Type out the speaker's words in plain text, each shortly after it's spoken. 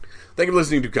Thank you for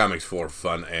listening to Comics for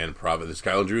Fun and Profit. This is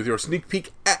Kyle Drew with your sneak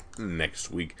peek at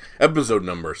next week, episode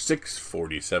number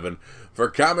 647 for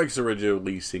comics originally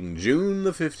releasing June the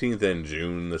 15th and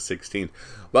June the 16th.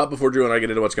 But before Drew and I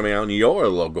get into what's coming out in your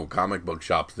local comic book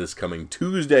shops this coming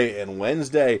Tuesday and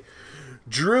Wednesday,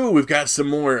 Drew, we've got some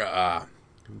more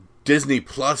Disney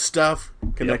Plus stuff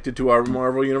connected to our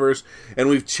Marvel Universe, and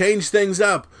we've changed things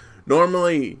up.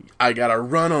 Normally, I gotta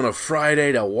run on a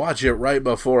Friday to watch it right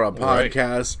before a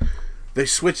podcast. Right. They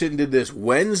switched it and did this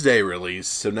Wednesday release,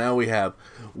 so now we have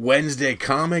Wednesday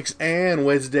comics and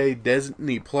Wednesday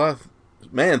Disney Plus.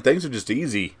 Man, things are just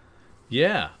easy.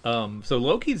 Yeah, so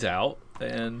Loki's out,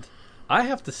 and I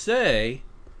have to say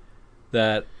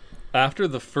that after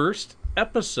the first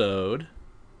episode,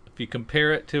 if you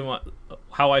compare it to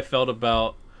how I felt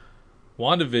about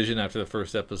WandaVision after the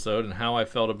first episode and how I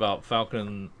felt about Falcon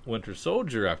and Winter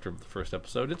Soldier after the first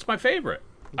episode, it's my favorite.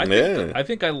 I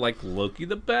think I like Loki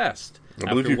the best. I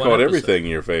believe you called everything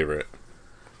your favorite.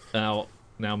 Now,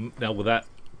 will that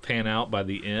pan out by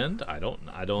the end? I don't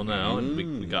know. And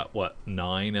we got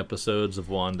 9 episodes of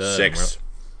Wanda. 6.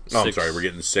 I'm sorry, we're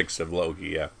getting 6 of Loki.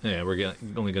 Yeah, we're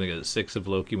only going to get 6 of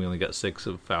Loki. We only got 6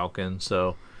 of Falcon.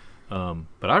 So,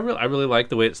 but I really liked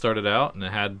the way it started out, and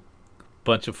it had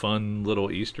bunch of fun little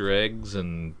Easter eggs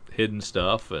and hidden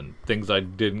stuff and things I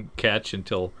didn't catch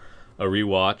until a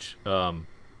rewatch.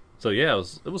 So yeah,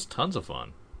 it was tons of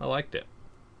fun. I liked it.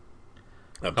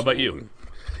 Absolutely. How about you?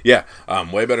 Yeah,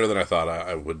 way better than I thought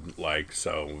I would like.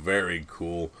 So very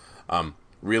cool.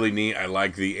 Really neat. I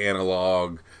like the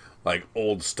analog, like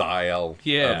old style of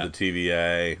the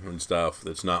TVA and stuff.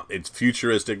 It's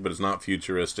futuristic, but it's not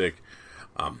futuristic.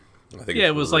 I think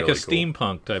it was really like a cool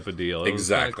steampunk type of deal.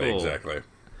 Exactly.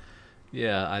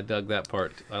 Yeah, I dug that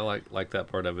part. I like that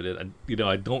part of it.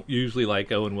 I don't usually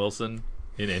like Owen Wilson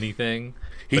in anything.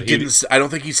 I don't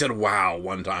think he said "wow"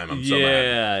 one time. I'm so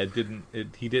mad. Yeah,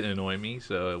 he didn't annoy me,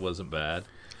 so it wasn't bad.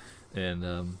 And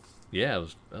that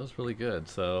was really good.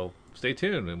 So stay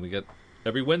tuned, and we get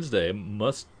every Wednesday.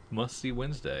 Must see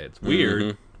Wednesday. It's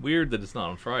weird that it's not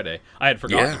on Friday. I had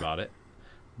forgotten about it.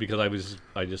 Because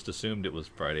I just assumed it was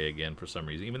Friday again for some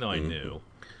reason, even though I knew.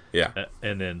 Yeah.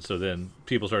 And then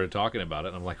people started talking about it,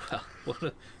 and I'm like,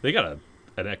 well, they got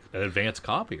an advanced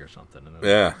copy or something. And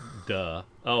like, duh.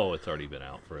 Oh, it's already been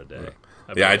out for a day.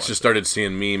 I just started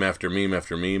seeing meme after meme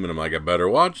after meme, and I'm like, I better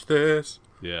watch this.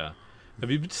 Yeah. Have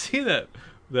you seen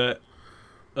that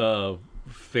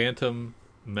Phantom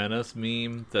Menace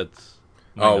meme that's...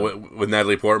 with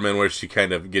Natalie Portman, where she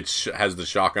kind of has the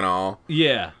shock and awe.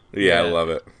 Yeah, I love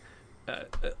it.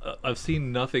 I've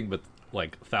seen nothing but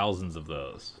like thousands of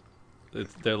those.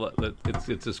 It's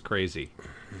just crazy.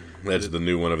 That's the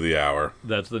new one of the hour.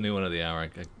 That's the new one of the hour,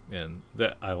 and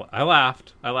I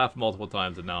laughed. I laughed multiple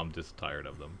times, and now I'm just tired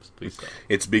of them. Please stop.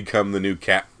 It's become the new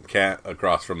cat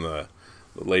across from the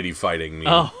lady fighting meme.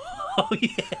 Oh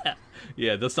yeah.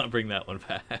 Yeah, let's not bring that one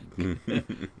back.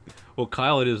 Well,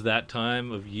 Kyle, it is that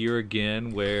time of year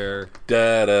again where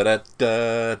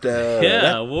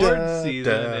award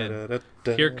season,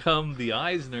 and here come the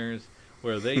Eisners,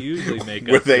 where they usually make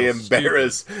where they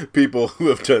embarrass people who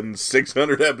have done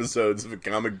 600 episodes of a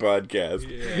comic podcast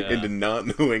into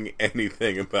not knowing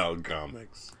anything about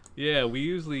comics. Yeah, we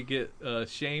usually get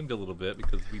shamed a little bit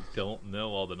because we don't know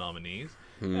all the nominees,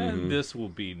 and this will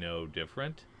be no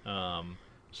different.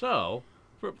 So,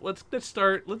 let's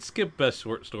skip best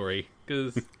short story,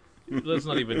 because let's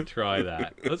not even try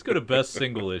that. Let's go to best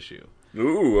single issue.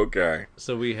 Ooh, okay.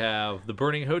 So we have The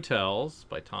Burning Hotels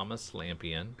by Thomas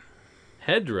Lampion,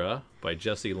 Hedra by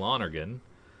Jesse Lonergan,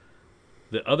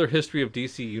 The Other History of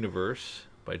DC Universe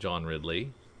by John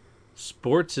Ridley,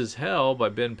 Sports is Hell by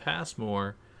Ben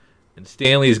Passmore, and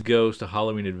Stanley's Ghost: A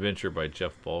Halloween Adventure by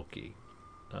Jeff Balke.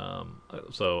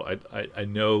 So I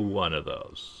know one of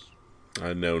those.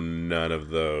 I know none of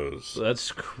those. So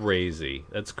that's crazy.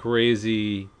 That's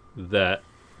crazy that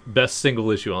best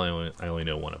single issue, I only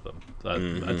know one of them.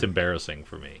 That's embarrassing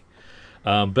for me.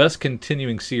 Best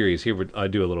continuing series, here I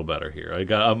do a little better here.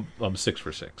 I'm 6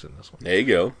 for 6 in this one. There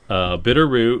you go. Bitter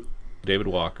Root, David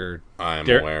Walker. I'm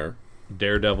aware.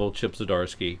 Daredevil, Chip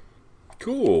Zdarsky.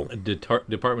 Cool.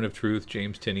 Department of Truth,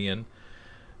 James Tinian.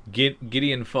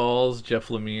 Gideon Falls, Jeff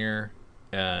Lemire.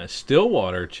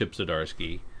 Stillwater, Chip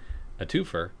Zdarsky. A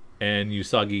twofer, and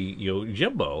Usagi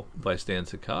Yojimbo by Stan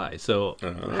Sakai. So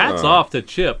hats off to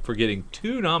Chip for getting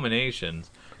 2 nominations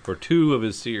for 2 of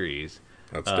his series.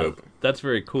 That's dope. That's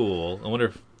very cool. I wonder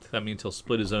if that means he'll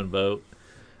split his own vote.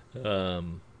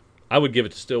 I would give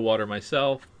it to Stillwater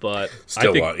myself, but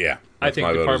I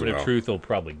think Department of Truth will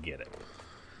probably get it.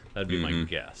 That'd be my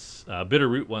guess. Bitter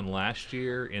Root won last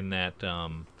year in that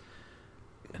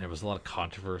and there was a lot of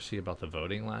controversy about the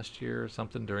voting last year or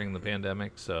something during the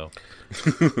pandemic. So,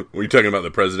 Were you talking about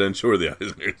the presidential or the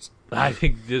Eisners? I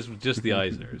think this was just the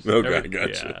Eisners. Okay,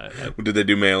 gotcha. Did they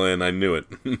do mail-in? I knew it.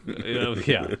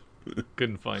 Yeah,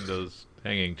 couldn't find those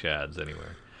hanging chads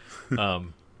anywhere.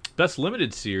 Best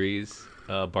limited series: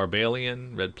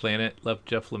 Barbalian, Red Planet, left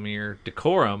Jeff Lemire;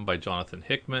 Decorum by Jonathan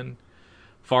Hickman;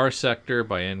 Far Sector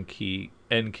by N.K.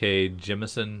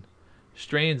 Jemisin;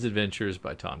 Strange Adventures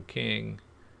by Tom King;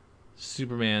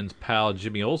 Superman's Pal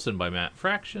Jimmy Olsen by Matt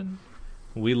Fraction;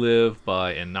 We Live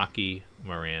by Inaki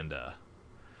Miranda.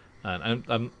 And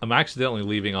I'm accidentally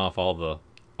leaving off all the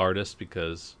artists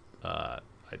because I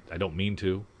don't mean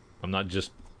to. I'm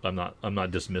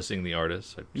not dismissing the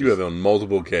artists. You have on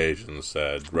multiple occasions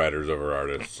said writers over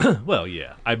artists. Well,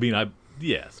 yeah. I mean,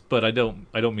 yes, but I don't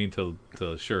mean to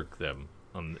shirk them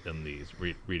in these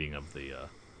reading of the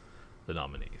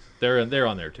nominees. They're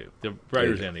on there too. The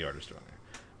writers and the artists are on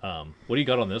there. What do you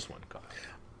got on this one, Kyle?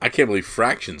 I can't believe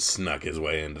Fraction snuck his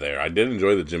way into there. I did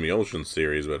enjoy the Jimmy Olsen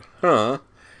series, but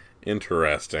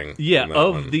interesting. Yeah,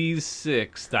 of these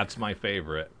 6, that's my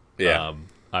favorite. Yeah,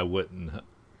 I wouldn't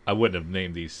have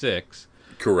named these 6.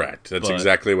 Correct. That's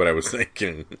exactly what I was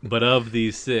thinking. But of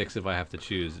these 6, if I have to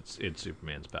choose, it's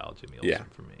Superman's Pal Jimmy Olsen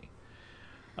for me.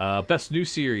 Best new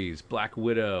series: Black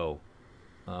Widow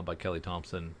by Kelly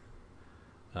Thompson,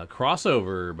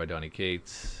 Crossover by Donny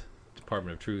Cates,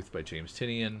 Department of Truth by James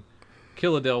Tinian,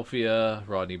 Philadelphia,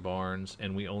 Rodney Barnes,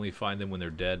 and We Only Find Them When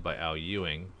They're Dead by Al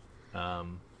Ewing.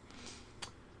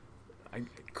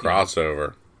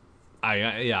 Crossover.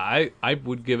 I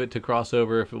would give it to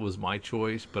Crossover if it was my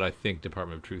choice, but I think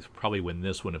Department of Truth probably win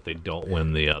this one if they don't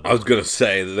win the other. I was going to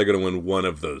say that they're going to win one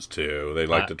of those two. They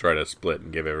like to try to split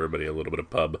and give everybody a little bit of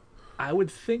pub. I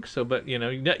would think so, but you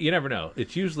never know.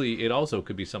 It also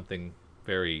could be something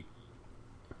very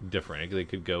different. They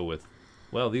could go with,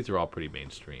 well, these are all pretty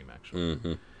mainstream, actually.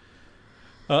 Mm-hmm.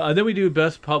 And then we do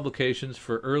best publications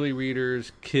for early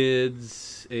readers,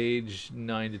 kids age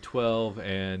 9 to 12,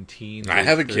 and teens. I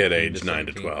have a kid age 9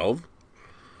 to 12.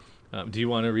 Do you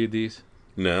want to read these?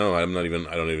 No, I don't even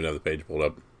have the page pulled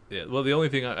up. Yeah. Well, the only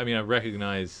thing I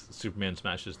recognize Superman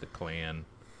Smashes the Klan,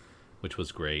 which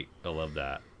was great. I love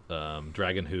that.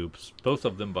 Dragon Hoops, both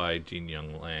of them by Gene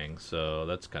Young Lang, so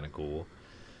that's kind of cool.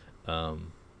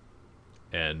 And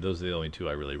those are the only 2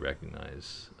 I really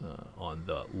recognize on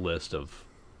the list of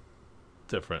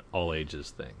different all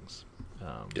ages things.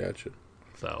 Gotcha.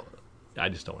 So I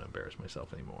just don't want to embarrass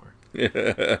myself anymore.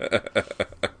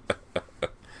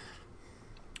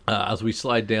 As we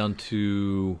slide down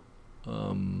to,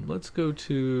 let's go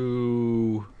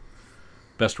to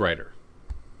Best Writer.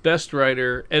 Best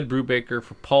Writer, Ed Brubaker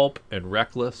for Pulp and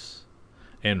Reckless.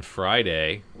 And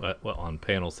Friday, on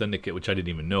Panel Syndicate, which I didn't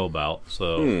even know about,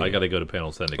 so I got to go to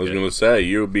Panel Syndicate. I was going to say,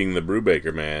 you being the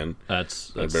Brubaker man,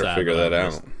 that's I better sad figure that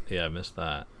out. I missed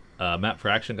that. Matt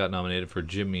Fraction got nominated for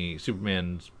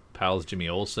Superman's Pals Jimmy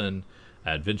Olsen,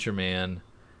 Adventure Man,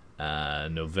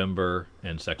 November,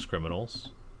 and Sex Criminals.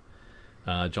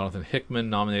 Jonathan Hickman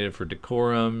nominated for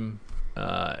Decorum,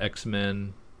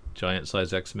 X-Men, Giant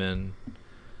Size X-Men.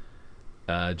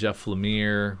 Jeff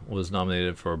Lemire was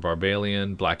nominated for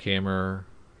Barbalian, Black Hammer,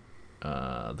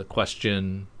 The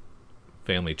Question,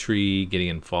 Family Tree,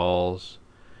 Gideon Falls.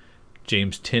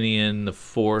 James Tinian, the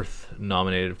 4th,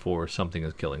 nominated for Something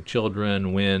Is Killing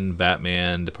Children, Win,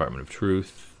 Batman, Department of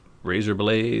Truth, Razor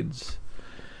Blades.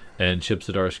 And Chip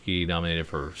Zdarsky nominated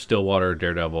for Stillwater,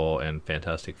 Daredevil, and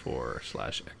Fantastic Four /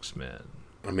 X-Men.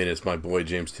 I mean, it's my boy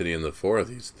James Tinian the 4th.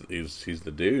 He's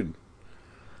the dude.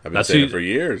 I've been saying it for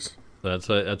years. That's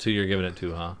who you're giving it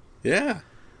to, huh? Yeah.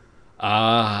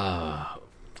 I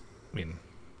mean,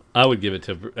 I would give it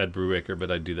to Ed Brubaker, but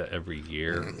I do that every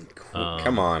year.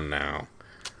 Come on now.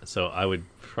 So I would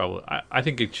probably. I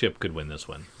think a Chip could win this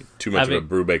one. Too much of a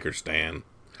Brubaker stan.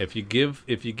 If you give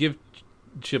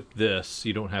Chip this,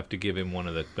 you don't have to give him one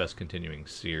of the best continuing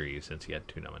series since he had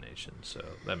 2 nominations. So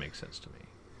that makes sense to me.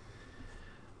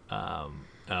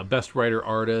 Best Writer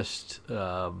Artist,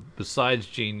 besides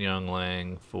Gene Young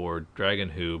Lang for Dragon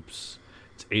Hoops,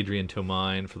 it's Adrian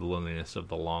Tomine for The Loneliness of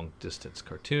the Long Distance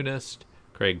Cartoonist,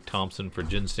 Craig Thompson for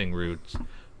Ginseng Roots,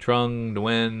 Trung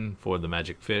Nguyen for The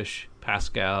Magic Fish,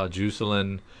 Pascal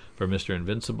Juselin for Mr.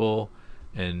 Invincible,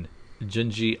 and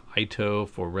Junji Ito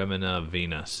for Remina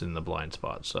Venus in The Blind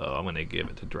Spot. So I'm going to give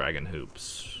it to Dragon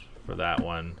Hoops for that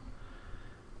one.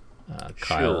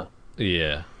 Kyle. Sure.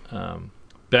 Yeah.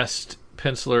 Best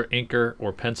Penciler Inker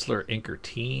or Penciler Inker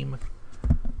Team,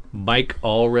 Mike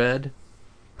Allred.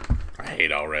 I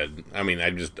hate Allred. I mean,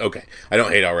 I don't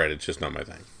hate Allred. It's just not my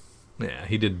thing. Yeah,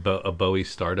 he did a Bowie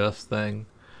Stardust thing.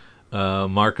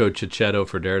 Marco Cicchetto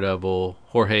for Daredevil,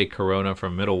 Jorge Corona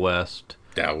from Middle West,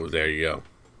 There you go.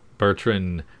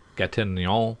 Bertrand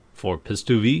Gattignan for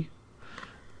Pistuvi.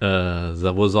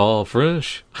 That was all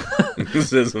French.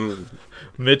 This isn't.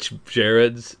 Mitch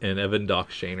Gerrards and Evan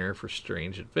Dockshainer for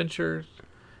Strange Adventures,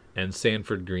 and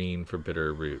Sanford Green for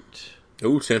Bitter Root.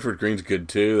 Ooh, Sanford Green's good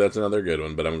too. That's another good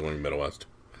one, but I'm going Middle West.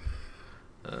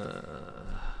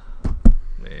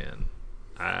 Man.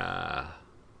 I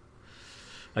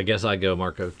guess I go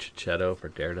Marco Cicchetto for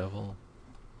Daredevil on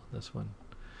this one.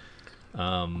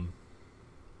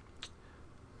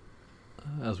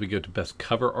 As we go to Best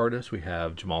Cover Artist, we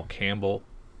have Jamal Campbell,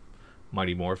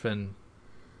 Mighty Morphin,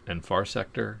 and Far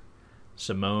Sector.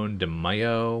 Simone de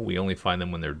Mayo, We Only Find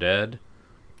Them When They're Dead.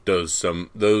 Those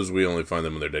We Only Find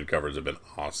Them When They're Dead covers have been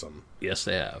awesome. Yes,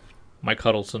 they have. Mike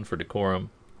Huddleston for Decorum.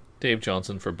 Dave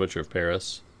Johnson for Butcher of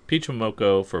Paris. Peach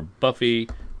Momoko for Buffy.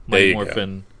 Mighty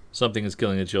Morphin, Something is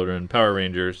Killing the Children, Power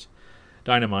Rangers,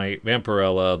 Dynamite,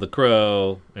 Vampirella, The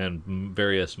Crow, and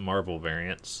various Marvel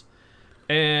variants.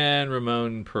 And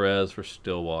Ramon Perez for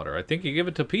Stillwater. I think you give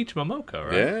it to Peach Momoko,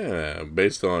 right? Yeah,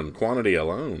 based on quantity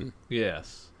alone.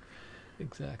 Yes,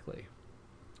 exactly.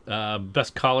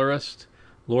 Best Colorist,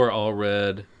 Laura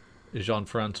Allred,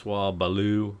 Jean-Francois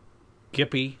Balou,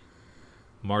 Gippy,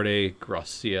 Marte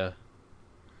Gracia,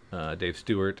 Dave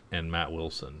Stewart, and Matt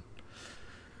Wilson.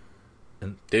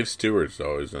 Dave Stewart's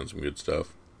always done some good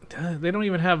stuff. They don't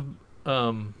even have...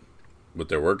 what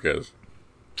their work is.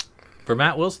 For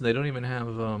Matt Wilson, they don't even have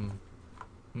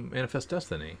Manifest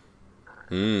Destiny.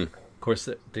 Of course,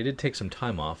 they did take some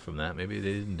time off from that. Maybe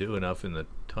they didn't do enough in the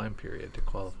time period to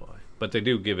qualify. But they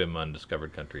do give him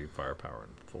Undiscovered Country, Firepower,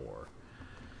 and Thor.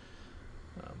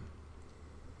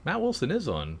 Matt Wilson is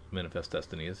on Manifest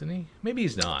Destiny, isn't he? Maybe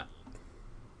he's not.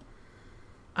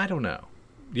 I don't know.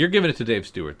 You're giving it to Dave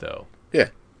Stewart, though. Yeah.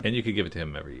 And you could give it to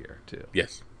him every year, too.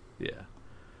 Yes. Yeah.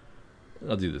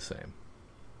 I'll do the same.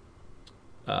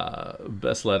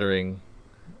 Best lettering.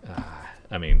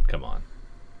 I mean, come on.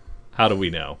 How do we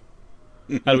know?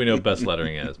 How do we know what best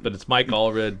lettering is? But it's Mike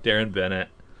Allred, Darren Bennett,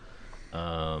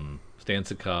 Stan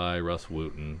Sakai, Russ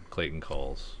Wooten, Clayton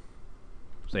Coles.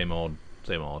 Same old.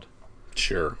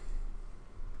 Sure.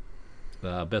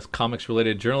 Best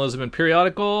comics-related journalism and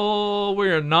periodical.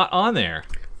 We're not on there.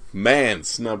 Man,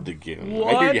 snubbed again.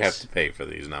 What? I hear you have to pay for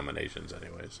these nominations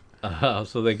anyways.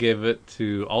 So they give it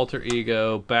to Alter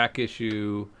Ego, Back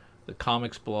Issue, the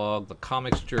Comics Blog, the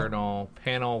Comics Journal,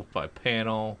 Panel by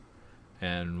Panel,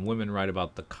 and Women Write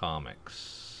About the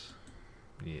Comics.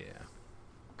 Yeah.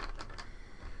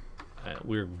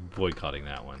 We're boycotting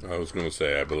that one. I was going to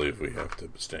say, I believe we have to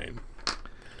abstain.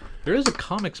 There is a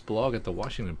comics blog at the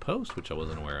Washington Post, which I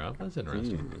wasn't aware of. That's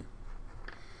interesting.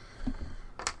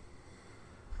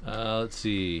 Let's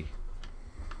see.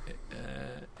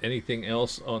 Anything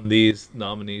else on these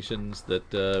nominations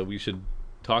that we should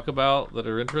talk about that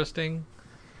are interesting?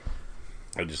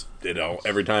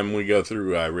 Every time we go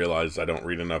through, I realize I don't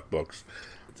read enough books.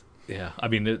 Yeah, I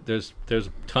mean, there's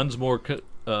tons more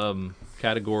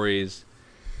categories,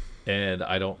 and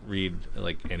I don't read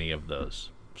like any of those.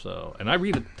 So, and I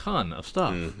read a ton of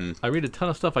stuff. Mm-hmm.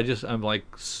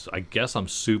 I guess I'm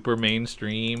super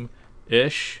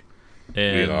mainstream-ish.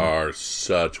 And we are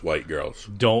such white girls.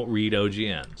 Don't read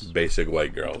OGNs. Basic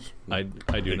white girls. I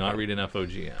do not read enough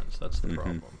OGNs. That's the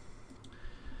problem.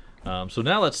 So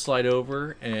now let's slide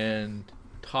over and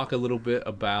talk a little bit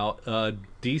about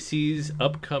DC's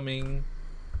upcoming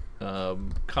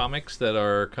comics that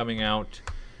are coming out.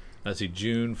 Let's see,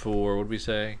 June for, what did we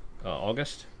say?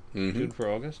 August? June for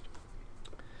August.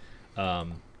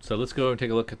 So let's go and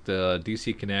take a look at the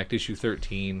DC Connect issue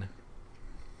 13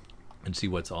 and see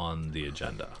what's on the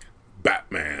agenda.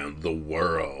 Batman the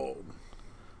World.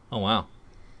 Oh, wow.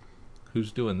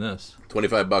 Who's doing this?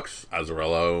 $25,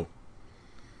 Azzarello.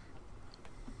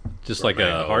 Just like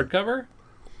a hardcover?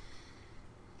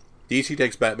 DC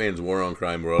takes Batman's War on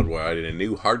Crime worldwide in a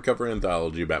new hardcover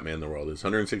anthology, Batman the World. This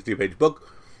 160-page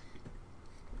book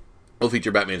will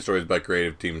feature Batman stories by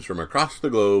creative teams from across the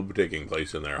globe taking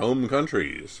place in their home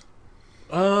countries.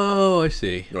 Oh, I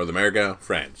see. North America,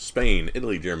 France, Spain,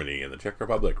 Italy, Germany, and the Czech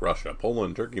Republic, Russia,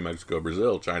 Poland, Turkey, Mexico,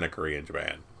 Brazil, China, Korea, and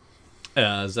Japan.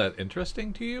 Is that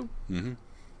interesting to you? Mm-hmm.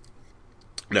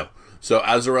 No. So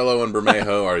Azzarello and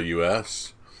Bermejo are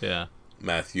U.S. Yeah.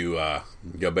 Matthew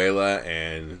Gabela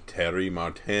and Thierry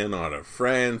Martin out of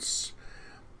France.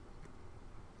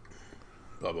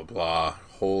 Blah, blah, blah.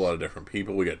 Whole lot of different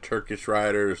people. We got Turkish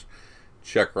writers,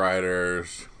 Czech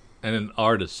writers. And an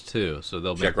artist, too. So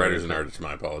they'll Czech writers and artists,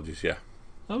 my apologies, yeah.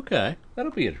 Okay.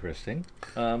 That'll be interesting.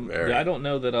 Very. I don't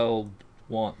know that I'll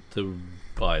want to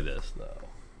buy this, though.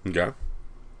 Okay.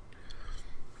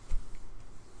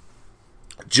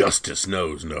 Justice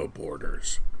knows no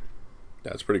borders.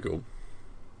 That's pretty cool.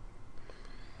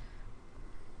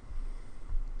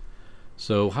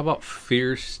 So how about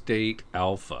Fear State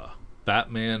Alpha?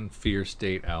 Batman Fear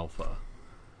State Alpha.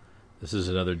 This is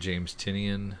another James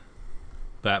Tynion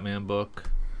Batman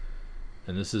book.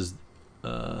 And this is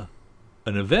an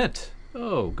event.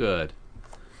 Oh, good.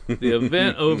 The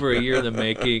event over a year in the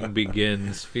making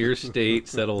begins. Fear State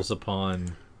settles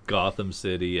upon Gotham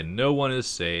City, and no one is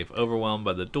safe, overwhelmed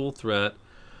by the dual threat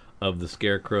of the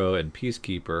Scarecrow and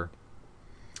Peacekeeper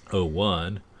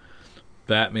 01.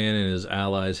 Batman and his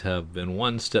allies have been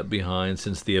one step behind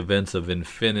since the events of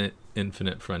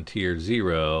Infinite Frontier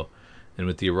Zero, and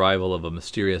with the arrival of a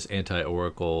mysterious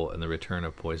anti-Oracle and the return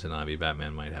of Poison Ivy,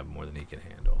 Batman might have more than he can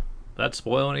handle. That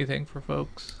spoil anything for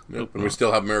folks? Nope. And we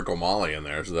still have Miracle Molly in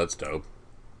there, so that's dope.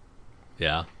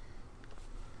 Yeah.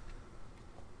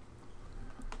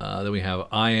 Then we have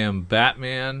I Am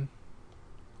Batman.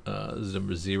 This is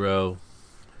number 0.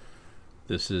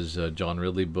 This is a John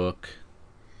Ridley book.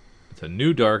 It's a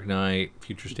new Dark Knight.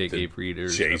 Future State gave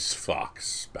readers. Jace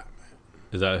Fox Batman.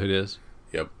 Is that who it is?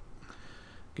 Yep.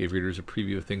 Gave readers a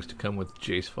preview of things to come with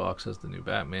Jace Fox as the new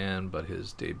Batman, but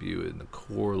his debut in the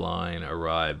core line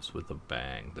arrives with a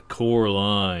bang. The core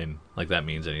line, like that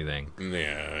means anything.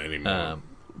 Yeah, anymore.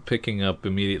 Picking up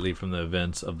immediately from the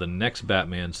events of the next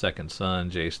Batman, Second Son,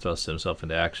 Jace thrusts himself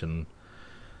into action.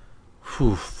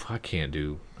 Whew, I can't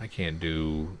do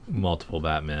multiple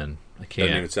Batmen. I can't.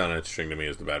 Doesn't even sound interesting to me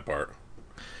is the bad part.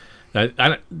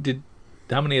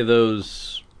 How many of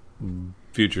those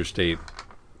Future State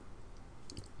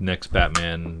next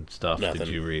Batman stuff Nothing. did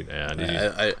you read? Yeah, did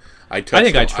you? I touched I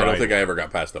think I I tried. don't think I ever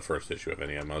got past the first issue of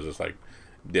any of them. I was just like,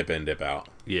 dip in, dip out.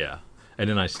 Yeah. And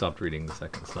then I stopped reading the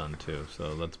Second Son too,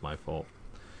 so that's my fault.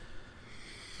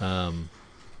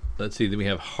 Let's see. Then we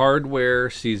have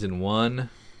Hardware Season 1,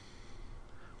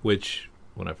 which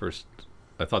I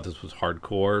thought this was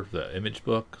Hardcore, the Image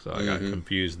book, so I got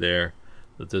confused there.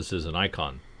 That this is an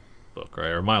Icon book, right?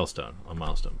 Or a Milestone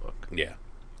book. Yeah.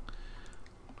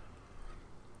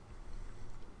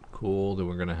 Cool. Then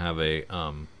we're gonna have a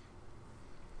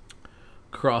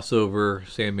crossover.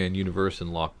 Sandman Universe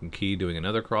and Lock and Key doing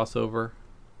another crossover,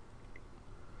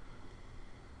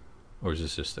 or is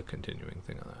this just a continuing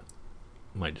thing on that?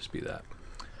 Might just be that.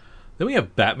 Then we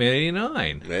have Batman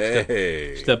 '89.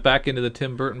 Hey. Step back into the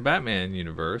Tim Burton Batman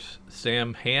universe.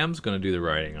 Sam Hamm's going to do the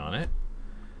writing on it.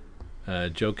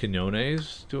 Joe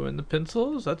Quinones doing the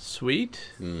pencils. That's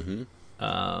sweet. Mm-hmm.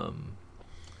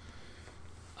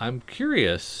 I'm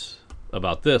curious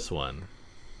about this one.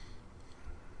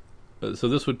 So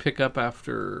this would pick up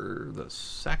after the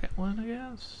second one, I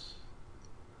guess,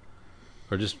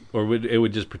 or would it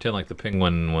just pretend like the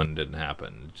Penguin one didn't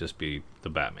happen? It'd just be the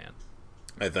Batman.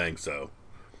 I think so.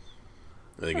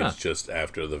 I think it's just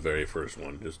after the very first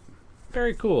one. Just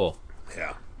very cool.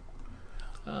 Yeah.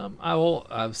 I will.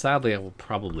 Sadly, I will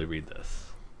probably read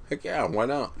this. Heck yeah! Why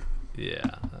not?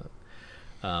 Yeah.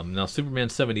 Now, Superman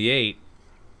 78 is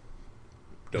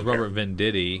Don't Robert care.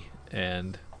 Venditti,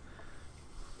 and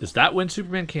is that when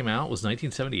Superman came out? Was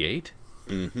 1978?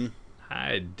 Mm-hmm.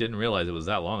 I didn't realize it was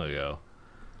that long ago.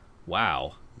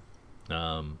 Wow.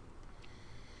 I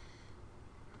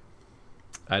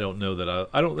don't know that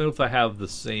I don't know if I have the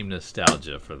same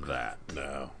nostalgia for that.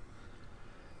 No.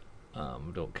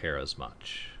 Don't care as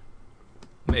much.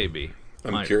 Maybe.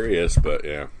 I'm curious, but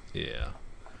yeah. Yeah.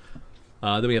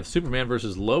 Then we have Superman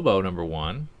versus Lobo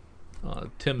 #1.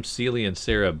 Tim Seeley and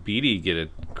Sarah Beatty get a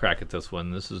crack at this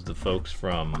one. This is the folks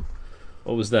from,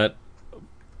 what was that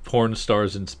Porn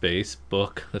Stars in Space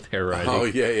book that they're writing? Oh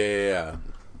yeah.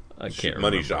 I can't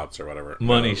remember. Money Shots or whatever.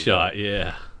 Money Shot,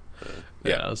 yeah.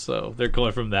 Yeah, so they're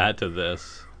going from that to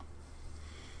this.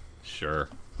 Sure.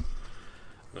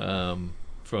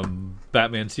 From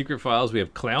Batman Secret Files, we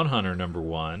have Clown Hunter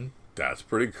 #1. That's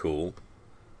pretty cool.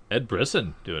 Ed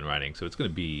Brisson doing writing, so it's going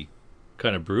to be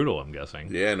kind of brutal, I'm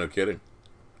guessing. Yeah, no kidding.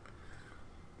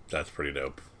 That's pretty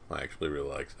dope. I actually really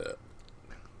like that.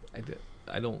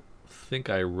 I don't think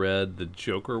I read the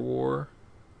Joker War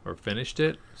or finished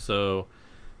it, so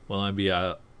I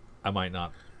might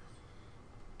not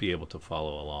be able to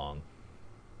follow along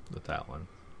with that one.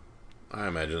 I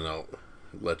imagine they'll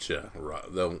let you.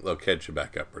 They'll catch you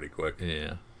back up pretty quick.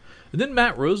 Yeah. And then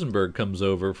Matt Rosenberg comes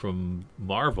over from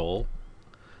Marvel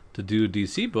to do a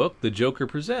DC book, The Joker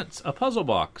Presents, a puzzle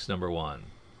box #1.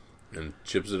 And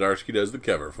Chip Zdarsky does the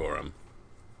cover for him.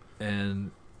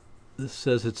 And this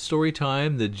says it's story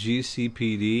time. The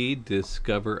GCPD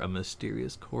discover a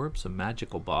mysterious corpse, a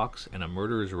magical box, and a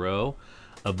murderer's row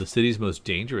of the city's most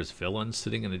dangerous villains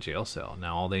sitting in a jail cell.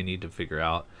 Now all they need to figure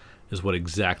out is what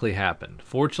exactly happened.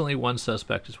 Fortunately, one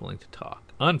suspect is willing to talk.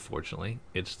 Unfortunately,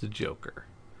 it's the Joker.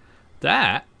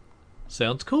 That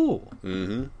sounds cool.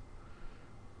 Mm-hmm.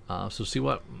 So see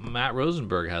what Matt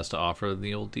Rosenberg has to offer in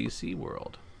the old DC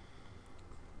world.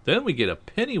 Then we get a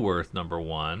Pennyworth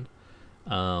 #1.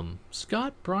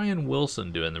 Scott Bryan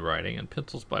Wilson doing the writing and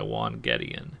pencils by Juan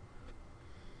Gedeon.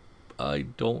 I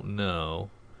don't know.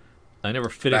 I never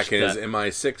finished Back in that. his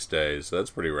MI6 days, so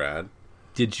that's pretty rad.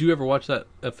 Did you ever watch that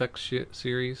FX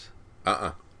series?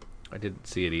 Uh-uh. I didn't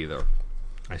see it either.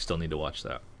 I still need to watch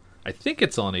that. I think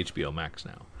it's on HBO Max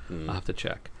now. I'll have to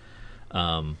check.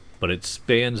 But it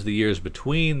spans the years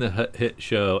between the hit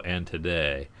show and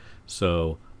today.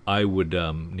 So I would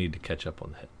need to catch up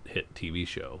on the hit TV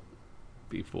show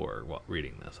before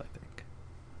reading this, I think.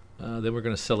 Then we're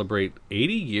going to celebrate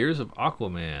 80 years of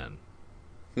Aquaman.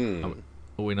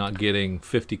 Are we not getting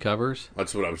 50 covers?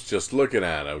 That's what I was just looking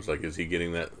at. I was like, is he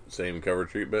getting that same cover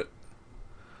treatment?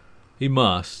 He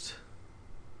must.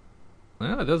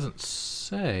 Well, it doesn't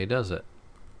say, does it?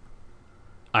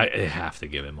 I have to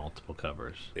give him multiple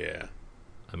covers. Yeah.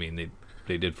 I mean,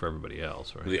 they did for everybody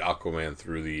else, right? The Aquaman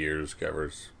Through the Years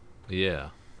covers. Yeah.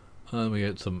 We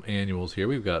got some annuals here.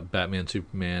 We've got Batman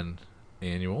Superman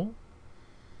annual,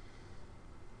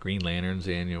 Green Lanterns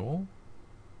annual,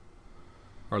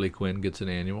 Harley Quinn gets an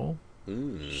annual,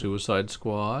 Suicide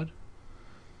Squad,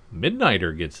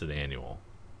 Midnighter gets an annual.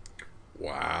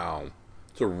 Wow.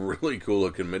 It's a really cool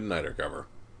looking Midnighter cover.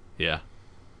 Yeah.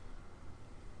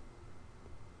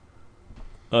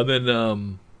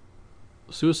 Then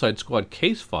Suicide Squad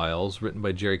Case Files, written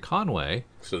by Jerry Conway.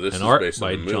 So this and is art based on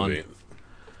by the movie.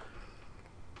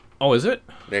 Oh, is it?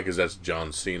 Yeah, because that's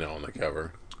John Cena on the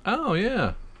cover. Oh,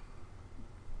 yeah.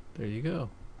 There you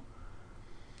go.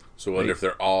 So I wonder if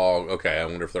they're all... Okay, I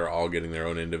wonder if they're all getting their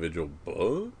own individual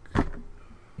book?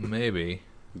 Maybe.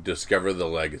 Discover the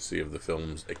legacy of the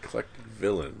film's eclectic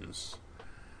villains.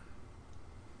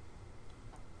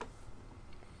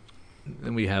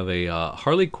 Then we have a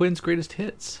Harley Quinn's Greatest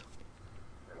Hits.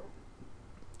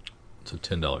 It's a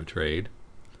 $10 trade.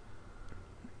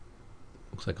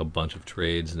 Looks like a bunch of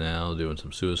trades now, doing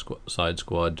some Suicide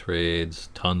Squad trades,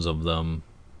 tons of them.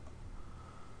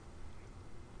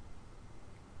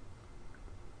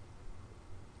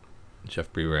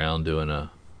 Jeff B. Brown doing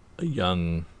a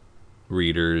young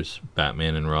readers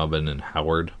Batman and Robin and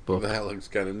Howard book. That looks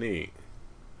kind of neat.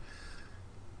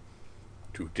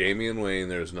 To Damian Wayne,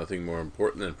 there is nothing more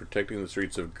important than protecting the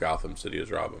streets of Gotham City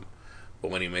as Robin. But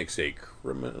when he makes a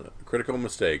critical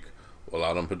mistake while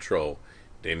out on patrol,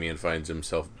 Damian finds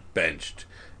himself benched.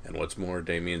 And what's more,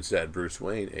 Damian's dad, Bruce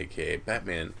Wayne, aka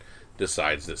Batman,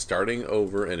 decides that starting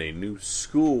over in a new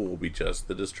school will be just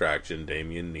the distraction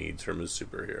Damian needs from his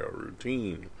superhero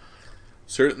routine.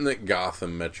 Certain that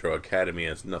Gotham Metro Academy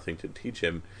has nothing to teach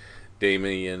him,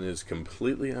 Damian is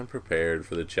completely unprepared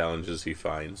for the challenges he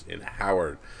finds in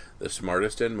Howard, the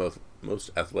smartest and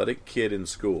most athletic kid in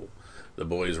school. The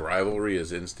boys' rivalry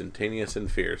is instantaneous and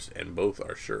fierce, and both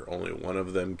are sure only one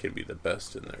of them can be the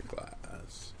best in their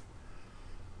class.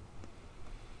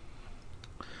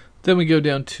 Then we go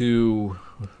down to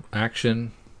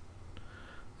action.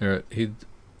 There, he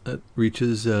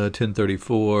reaches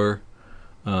 1034.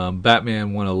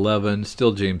 Batman 111.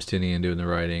 Still James Tynion doing the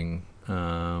writing.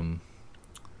 That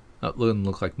doesn't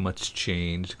look like much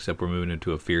changed, except we're moving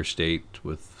into a fear state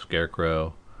with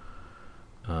Scarecrow,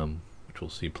 which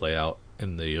we'll see play out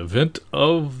in the event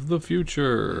of the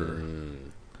future.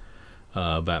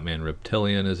 Batman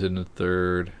Reptilian is in the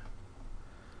third.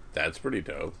 That's pretty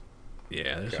dope.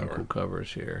 Yeah, there's some cool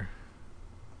covers here.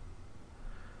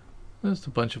 There's a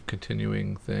bunch of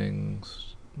continuing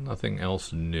things. Nothing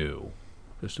else new.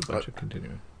 Just a bunch of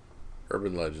continuing.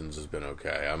 Urban Legends has been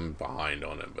okay. I'm behind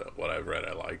on it, but what I've read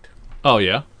I liked. Oh,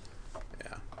 yeah?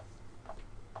 Yeah.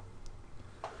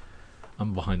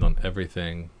 I'm behind on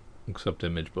everything except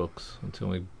Image Books. That's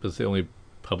the only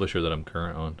publisher that I'm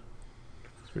current on.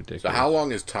 It's ridiculous. So how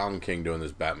long is Tom King doing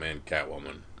this Batman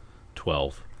Catwoman?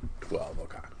 12. 12,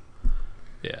 okay.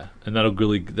 Yeah, and that'll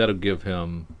give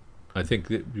him. I think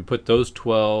that you put those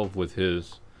 12 with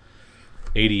his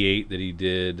 88 that he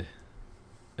did,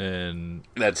 and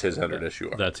that's his 100 issue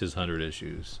arc. That's his 100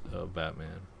 issues of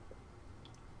Batman,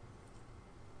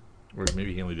 or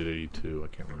maybe he only did 82.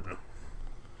 I can't remember.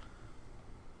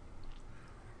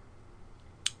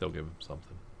 They'll give him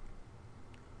something.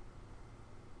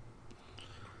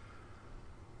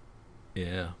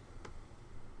 Yeah.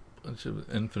 Bunch of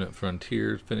Infinite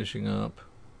Frontiers finishing up.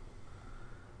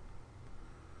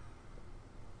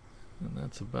 And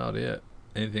that's about it.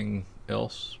 Anything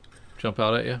else jump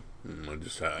out at you?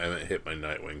 I haven't hit my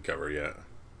Nightwing cover yet.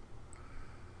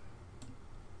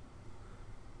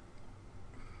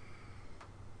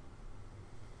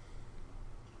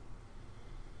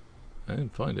 I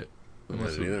didn't find it. I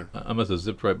didn't either. I must have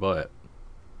zipped right by it.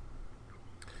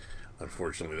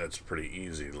 Unfortunately, that's pretty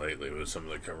easy lately with some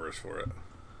of the covers for it.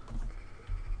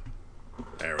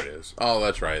 There it is. Oh,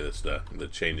 that's right. It's the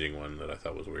changing one that I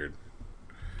thought was weird.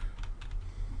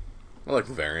 I like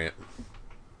the variant.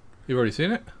 You've already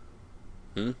seen it?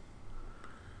 Hmm?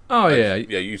 Oh, yeah.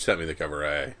 Yeah, you sent me the cover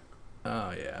A.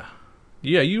 Oh, yeah.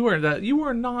 Yeah, you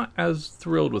were not as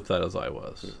thrilled with that as I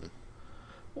was. Mm-hmm.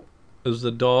 Is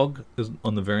the dog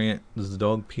on the variant? Is the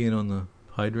dog peeing on the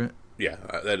hydrant? Yeah,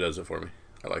 that does it for me.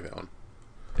 I like that one.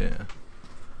 Yeah,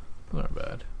 not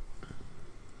bad.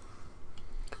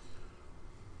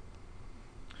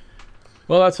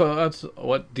 Well, that's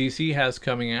what DC has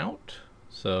coming out.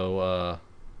 So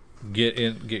get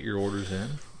your orders in.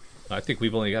 I think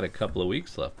we've only got a couple of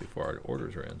weeks left before our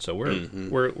orders are in. So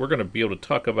we're going to be able to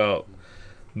talk about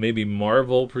maybe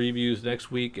Marvel previews next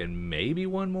week and maybe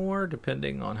one more,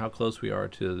 depending on how close we are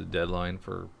to the deadline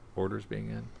for orders being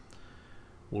in.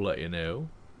 We'll let you know.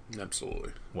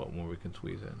 Absolutely. What more we can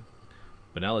squeeze in.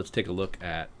 But now let's take a look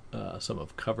at some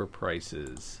of Cover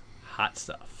Price's hot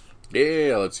stuff.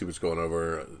 Yeah, let's see what's going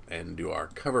over and do our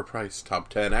Cover Price top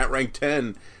 10. At rank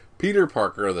 10, Peter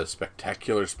Parker, the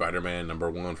Spectacular Spider-Man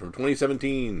 #1 from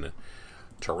 2017.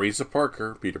 Teresa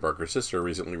Parker, Peter Parker's sister,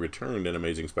 recently returned in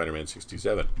Amazing Spider-Man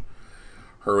 67.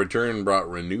 Her return brought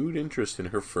renewed interest in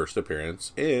her first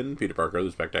appearance in Peter Parker,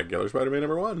 the Spectacular Spider-Man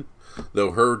 #1,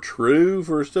 though her true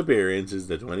first appearance is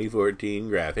the 2014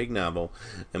 graphic novel,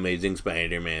 Amazing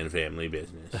Spider-Man Family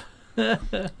Business.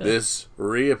 This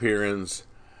reappearance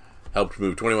helped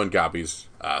move 21 copies,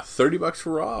 $30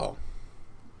 for all.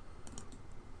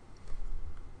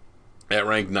 At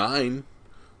rank 9,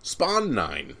 Spawn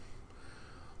 9.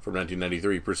 From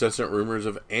 1993, persistent rumors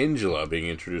of Angela being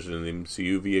introduced in the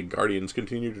MCU via Guardians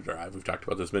continue to drive. We've talked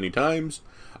about this many times.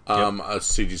 A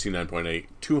CGC 9.8,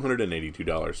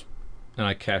 $282. And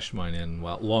I cashed mine in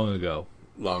long ago.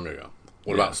 Long ago.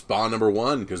 What about Spawn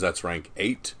 #1? Because that's rank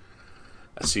 8.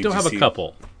 Still have a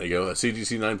couple. There you go. A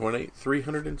CGC 9.8,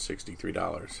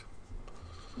 $363.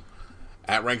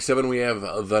 At rank 7, we have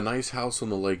The Nice House on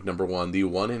the Lake #1, the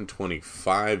 1 in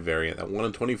 25 variant. That 1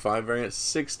 in 25 variant,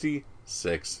 $66.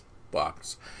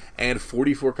 And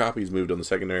 44 copies moved on the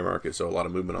secondary market, so a lot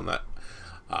of movement on that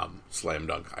slam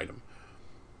dunk item.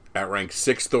 At rank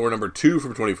 6, Thor #2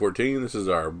 from 2014. This is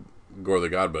our Gore the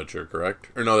God Butcher, correct?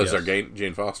 Or no, this is our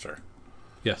Jane Foster.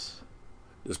 Yes.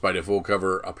 Despite a full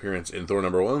cover appearance in Thor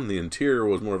 #1, the interior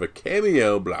was more of a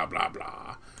cameo, blah, blah,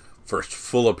 blah. First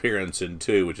full appearance in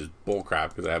 2, which is bullcrap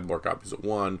because I have more copies of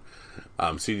 1.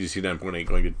 CGC 9.8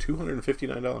 going to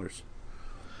 $259.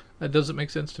 That doesn't make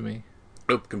sense to me.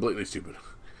 Nope, completely stupid.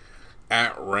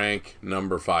 At rank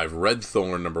 #5, Red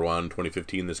Thorn #1,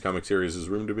 2015. This comic series is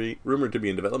rumored to be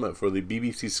in development for the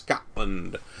BBC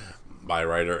Scotland by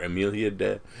writer Amelia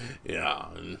de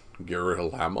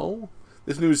Girolamo.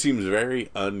 This news seems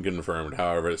very unconfirmed.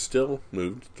 However, it still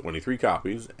moved 23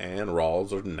 copies, and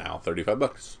Rawls are now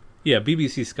 $35. Yeah,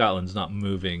 BBC Scotland's not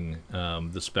moving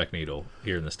the Spec Needle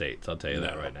here in the States. I'll tell you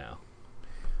that right now.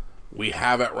 We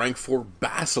have at rank 4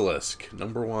 Basilisk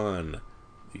 #1,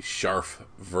 the Sharf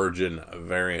Virgin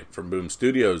variant from Boom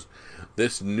Studios.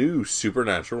 This new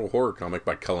supernatural horror comic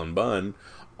by Cullen Bunn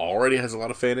already has a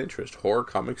lot of fan interest. Horror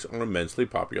comics are immensely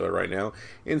popular right now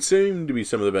and seem to be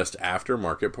some of the best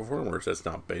aftermarket performers. That's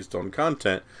not based on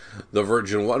content. The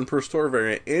Virgin 1 per store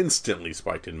variant instantly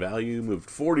spiked in value, moved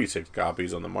 46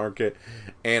 copies on the market,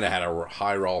 and it had a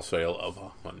high raw sale of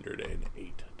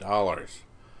 $108.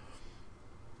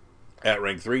 At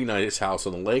rank 3, Nice House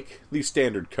on the Lake, the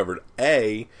standard covered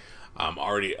A,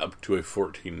 already up to a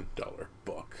 $14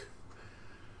 book.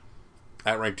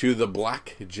 At rank 2, the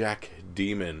Black Jack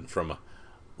Demon from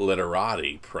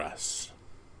Literati Press.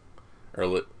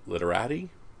 Or Literati?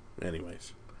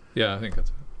 Anyways. Yeah, I think that's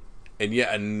it. And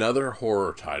yet another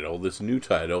horror title. This new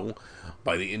title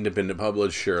by the independent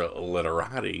publisher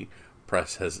Literati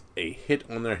Press has a hit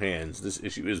on their hands. This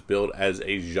issue is billed as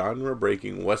a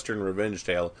genre-breaking Western revenge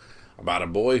tale about a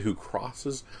boy who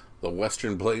crosses the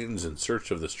Western Plains in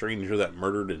search of the stranger that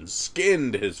murdered and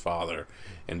skinned his father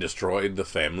and destroyed the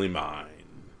family mine.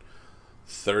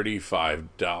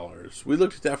 $35. We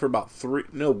looked at that for about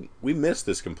we missed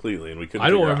this completely and we couldn't. I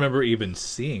don't remember even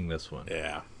seeing this one.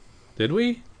 Yeah. Did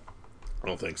we? I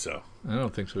don't think so. I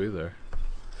don't think so either.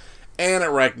 And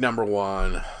at rank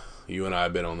 #1, you and I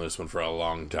have been on this one for a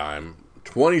long time.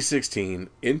 2016,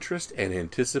 interest and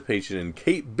anticipation in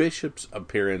Kate Bishop's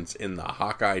appearance in the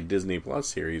Hawkeye Disney Plus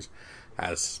series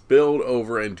has spilled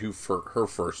over into her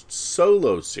first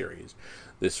solo series.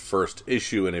 This first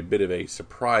issue in a bit of a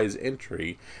surprise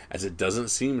entry, as it doesn't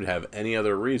seem to have any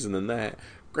other reason than that,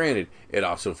 Granted, it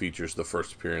also features the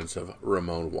first appearance of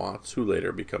Ramon Watts, who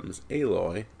later becomes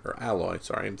Aloy,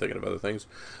 sorry, I'm thinking of other things.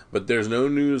 But there's no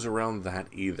news around that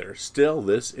either. Still,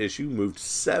 this issue moved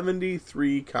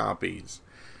 73 copies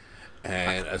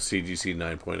and a CGC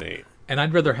 9.8. And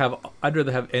I'd rather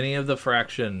have any of the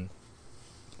Fraction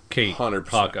Kate 100%.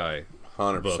 Hawkeye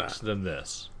 100%. books than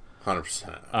this.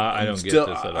 100%. I don't get this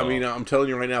at all. I mean, I'm telling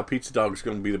you right now, Pizza Dog's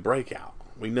going to be the breakout.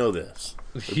 We know this.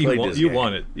 You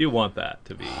want it. You want that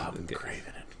to be. I'm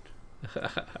craving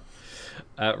it.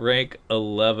 At rank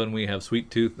 11, we have Sweet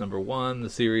Tooth #1. The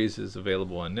series is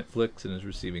available on Netflix and is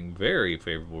receiving very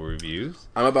favorable reviews.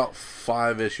 I'm about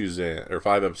 5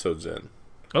 episodes in.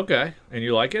 Okay, and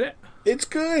you liking it? It's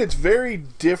good. It's very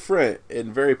different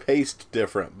and very paced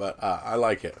different, but I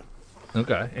like it.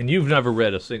 Okay, and you've never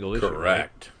read a single issue,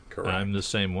 Correct. right? Correct. I'm the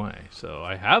same way. So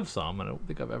I have some, and I don't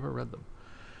think I've ever read them.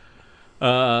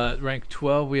 Rank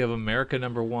 12, we have America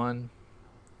 #1.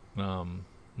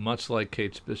 Much like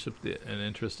Kate Bishop, an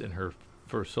interest in her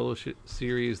first solo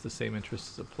series, the same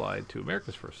interest is applied to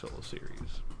America's first solo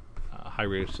series.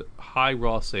 High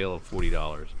raw sale of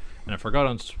 $40. And I forgot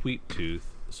on Sweet Tooth,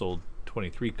 sold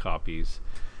 23 copies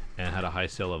and had a high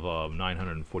sale of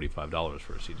 $945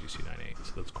 for a CGC 9.8.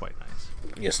 So that's quite nice.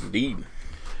 Yes, indeed.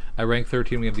 At rank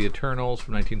 13, we have The Eternals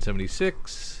from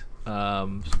 1976.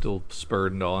 Still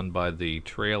spurred on by the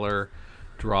trailer,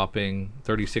 dropping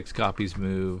 36 copies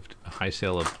moved, a high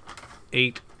sale of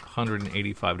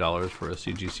 $885 for a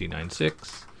CGC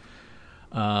 9.6.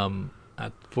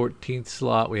 At 14th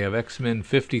slot, we have X-Men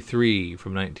 53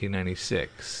 from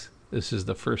 1996. This is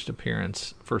the first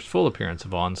full appearance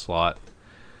of Onslaught,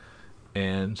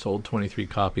 and sold 23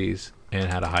 copies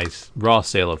and had a high raw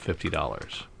sale of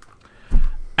 $50.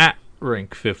 At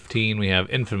rank 15, we have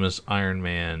Infamous Iron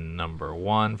Man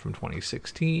 #1 from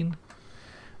 2016.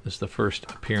 This is the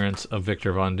first appearance of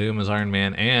Victor Von Doom as Iron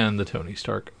Man and the Tony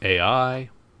Stark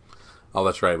AI. Oh,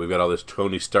 that's right. We've got all this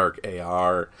Tony Stark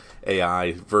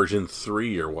AI version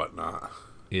 3 or whatnot.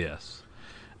 Yes.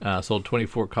 Sold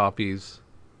 24 copies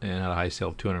and had a high sale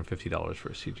of $250 for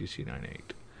a CGC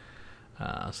 9.8.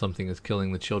 Something is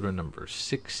Killing the Children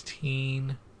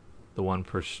 #16. The one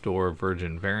per store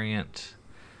Virgin variant.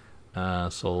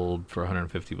 Sold for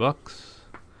 $150.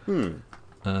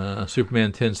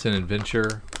 Superman 10-Cent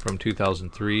Adventure from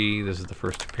 2003. This is the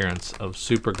first appearance of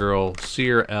Supergirl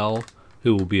Seer L,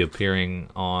 who will be appearing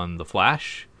on The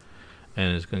Flash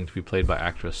and is going to be played by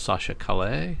actress Sasha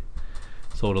Calais.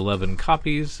 Sold 11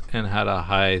 copies and had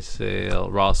a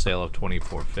raw sale of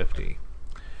 $24.50.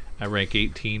 At rank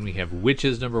 18, we have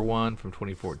Witches #1 from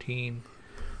 2014.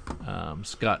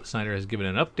 Scott Snyder has given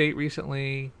an update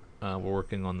recently. We're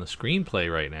working on the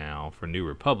screenplay right now for New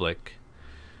Republic,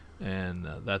 and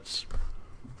that's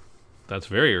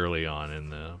very early on in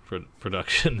the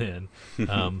production then.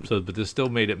 But this still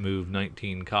made it move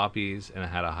 19 copies and it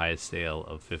had a high sale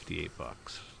of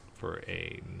 $58 for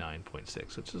a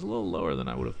 9.6, which is a little lower than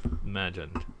I would have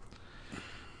imagined.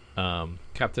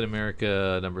 Captain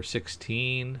America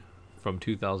 #16 from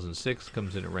 2006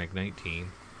 comes in at rank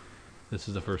 19. This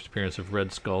is the first appearance of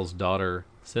Red Skull's daughter,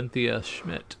 Cynthia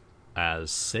Schmidt, as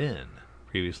Sin,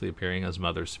 previously appearing as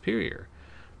Mother Superior.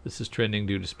 This is trending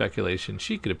due to speculation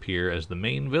she could appear as the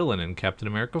main villain in Captain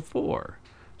America 4.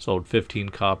 Sold 15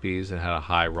 copies and had a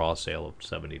high raw sale of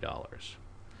 $70.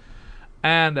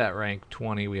 And at rank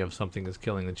 20, we have Something is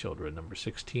Killing the Children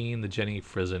 #16, the Jenny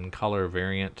Frison color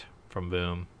variant from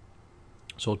Boom.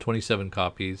 Sold 27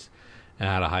 copies and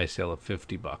had a high sale of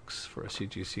 $50 for a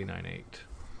CGC 9.8.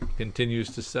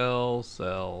 Continues to sell.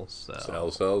 Sell,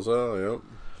 yep.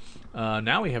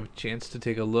 Now we have a chance to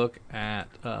take a look at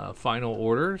final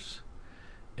orders.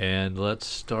 And let's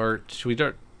start. Should we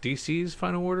start DC's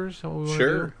final orders?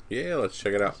 Sure. Yeah, let's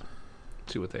check it out.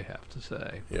 See what they have to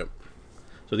say. Yep.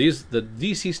 So the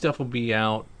DC stuff will be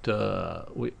out.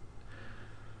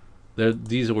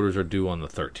 These orders are due on the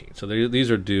 13th. So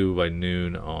these are due by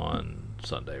noon on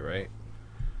Sunday, right?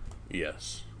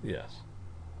 Yes. Yes.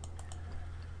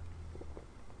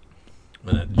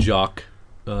 And that Jock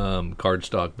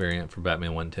cardstock variant for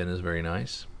Batman 110 is very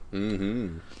nice.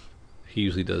 Mm-hmm. He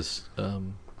usually does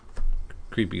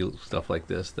creepy stuff like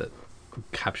this that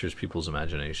captures people's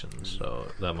imaginations.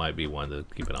 So that might be one to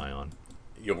keep an eye on.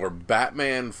 Your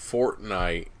Batman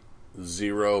Fortnite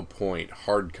 0 point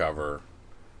hardcover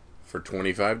for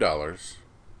 $25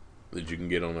 that you can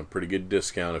get on a pretty good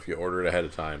discount if you order it ahead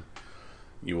of time.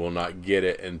 You will not get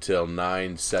it until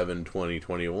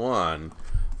 9/7/2021,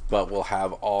 but will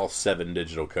have all 7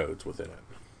 digital codes within it.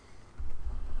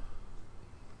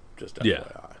 Just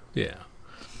FYI. Yeah.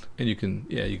 And you can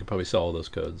probably sell all those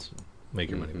codes and make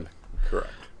your money back.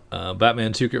 Correct.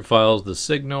 Batman Secret Files, The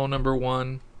Signal,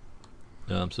 #1.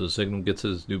 So The Signal gets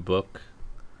his new book.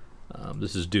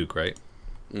 This is Duke, right?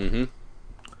 Mm-hmm.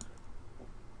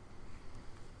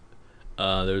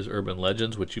 There's Urban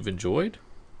Legends, which you've enjoyed.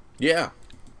 Yeah.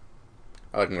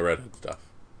 I like my Red Hood stuff.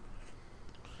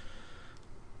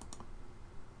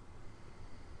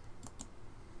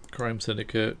 Crime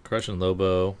Syndicate, Crush and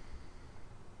Lobo.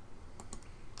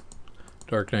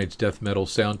 Dark Knight's Death Metal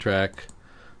soundtrack,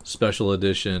 special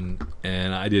edition,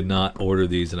 and I did not order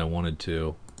these, and I wanted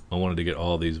to. I wanted to get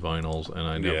all these vinyls,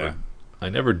 and I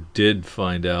never did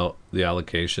find out the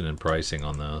allocation and pricing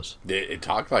on those. It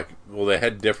talked like, well, they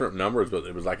had different numbers, but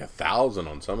it was like 1,000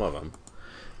 on some of them.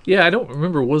 Yeah, I don't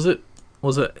remember. Was it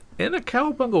in a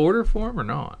Cowabunga order form or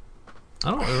not?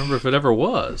 I don't remember if it ever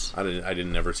was. I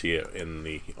didn't ever see it in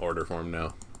the order form.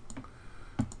 No.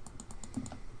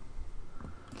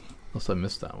 Unless I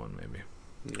missed that one, maybe.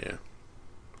 Yeah.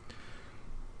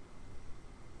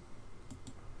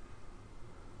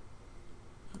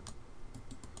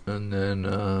 And then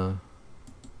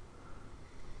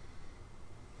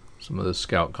some of the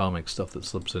Scout comic stuff that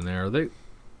slips in there. Are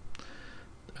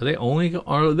they only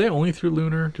through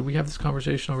Lunar? Did we have this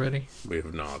conversation already? We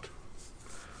have not.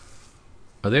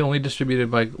 Are they only distributed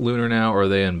by Lunar now, or are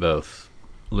they in both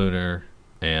Lunar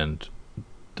and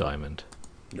Diamond?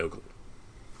 No clue.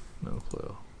 No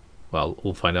clue. Well,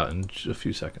 we'll find out in a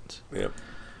few seconds. Yep.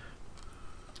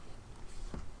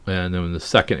 And then the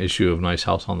second issue of Nice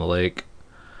House on the Lake.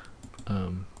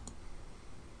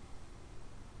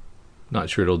 Not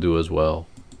sure it'll do as well.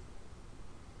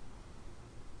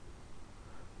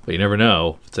 But you never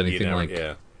know if it's anything like...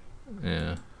 Yeah.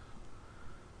 Yeah.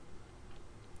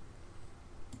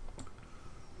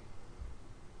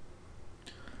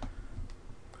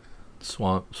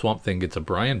 Swamp Thing gets a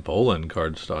Brian Boland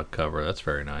cardstock cover. That's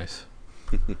very nice.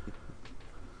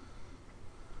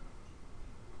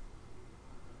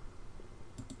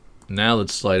 Now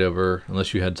let's slide over,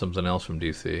 unless you had something else from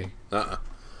DC.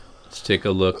 Let's take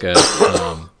a look at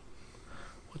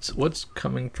what's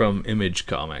coming from Image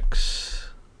Comics,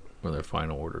 where their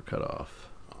final order cut off.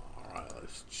 All right,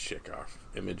 let's check our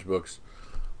Image books.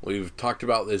 We've talked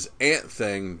about this Ant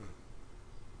thing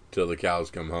till the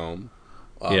cows come home.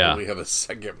 Yeah. We have a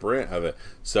second print of it.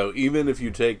 So even if you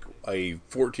take a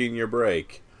 14-year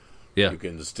break, Yeah. you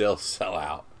can still sell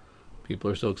out.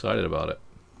 People are so excited about it.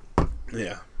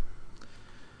 Yeah.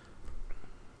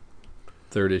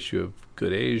 Third issue of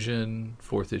Good Asian.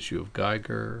 Fourth issue of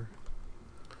Geiger.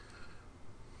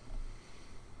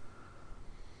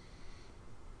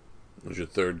 There's your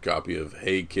third copy of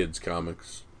Hey Kids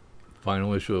Comics.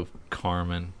 Final issue of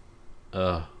Carmen.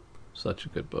 Such a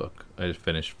good book. I just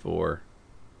finished 4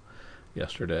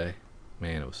 yesterday.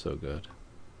 Man, it was so good.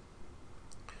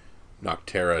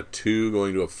 Noctera 2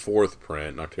 going to a 4th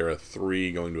print. Noctera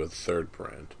 3 going to a 3rd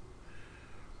print.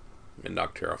 And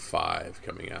Noctera 5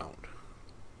 coming out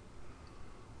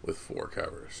with 4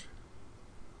 covers.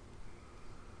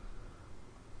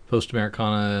 Post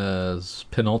Americana's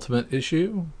penultimate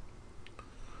issue.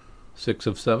 6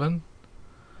 of 7.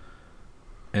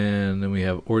 And then we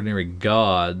have Ordinary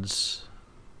Gods.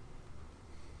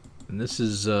 And this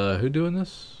is, who doing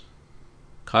this?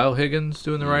 Kyle Higgins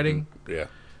doing the writing? Yeah.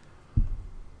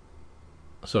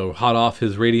 So, hot off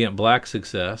his Radiant Black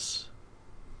success.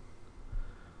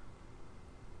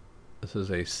 This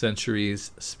is a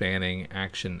centuries-spanning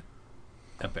action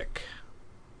epic.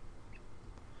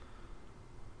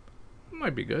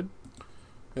 Might be good.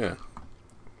 Yeah.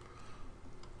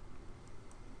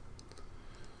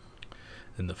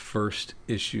 In the first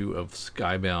issue of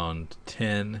Skybound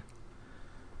 10.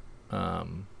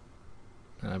 And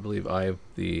I believe I have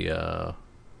the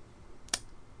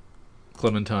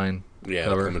Clementine Yeah,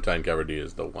 cover. the Clementine cover D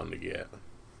is the one to get.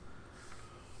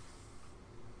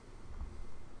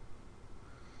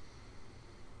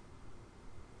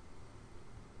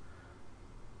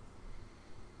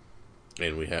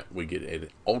 And we get an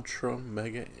Ultra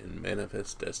Mega and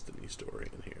Manifest Destiny story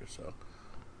in here, so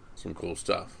some cool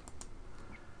stuff.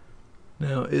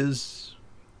 Now, is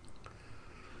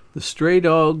the Stray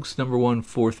Dogs #1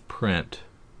 4th print,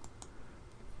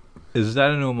 is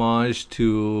that an homage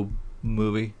to a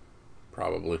movie?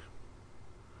 Probably.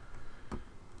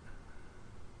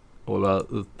 What about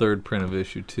the 3rd print of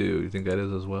issue 2? You think that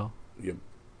is as well? Yep.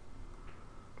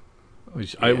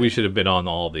 We should have been on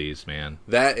all these, man.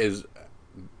 That is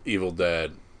Evil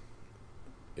Dead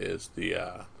is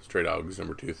the Stray Dogs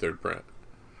 #2 3rd print.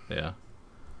 Yeah.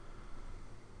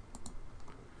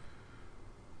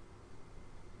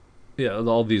 Yeah,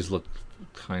 all these look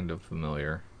kind of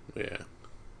familiar. Yeah.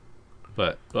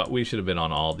 But we should have been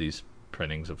on all these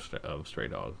printings of Stray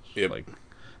Dogs. Yep. Like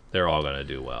they're all going to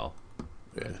do well,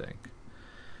 Yeah. I think.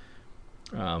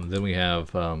 Then we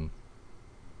have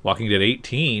Walking Dead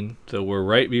 18, so we're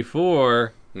right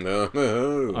before No.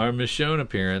 our Michonne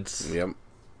appearance. Yep.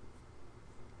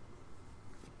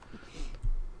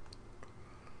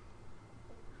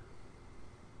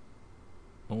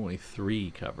 Only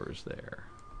 3 covers there.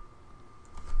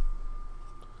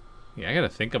 Yeah, I got to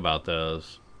think about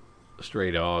those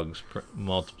Stray Dogs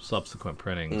subsequent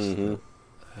printings.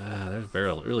 Mm-hmm.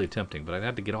 They're really tempting, but I'd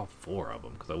have to get all 4 of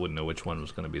them because I wouldn't know which one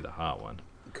was going to be the hot one.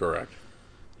 Correct.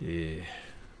 Yeah,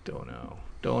 don't know.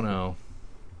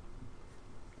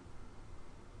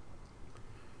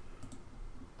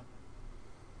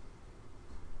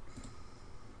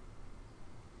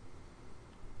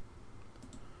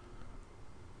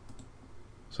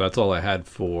 So that's all I had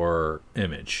for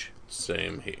Image.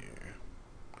 Same here.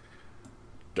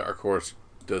 Dark Horse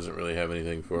doesn't really have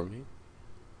anything for me.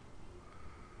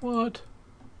 What?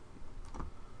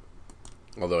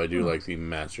 Although I do like the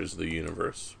Masters of the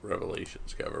Universe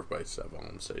Revelations cover by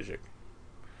Savon Sejic.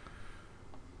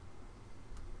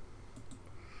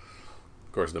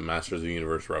 Of course, the Masters of the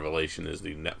Universe Revelation is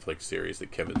the Netflix series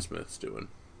that Kevin Smith's doing.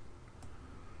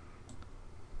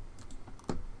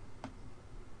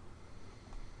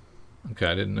 Okay,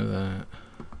 I didn't know that.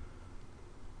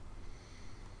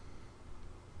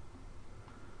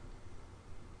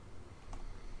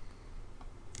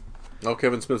 Oh,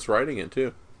 Kevin Smith's writing it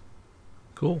too.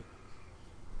 Cool.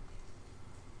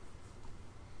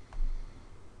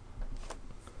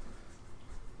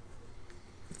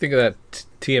 Think of that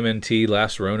TMNT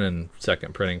Last Ronin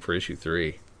second printing for issue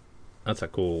 3. That's a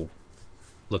cool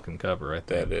looking cover, I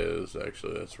think. That is,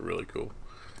 actually. That's really cool.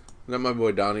 Isn't that my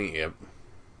boy Donnie? Yep.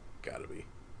 Gotta be.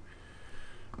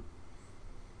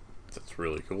 That's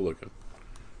really cool looking.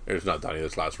 There's not Donnie,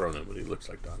 that's Last Ronin, but he looks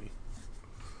like Donnie.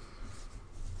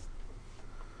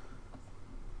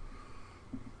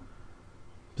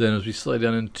 Then as we slide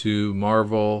down into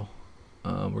Marvel,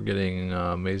 we're getting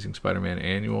Amazing Spider-Man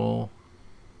Annual.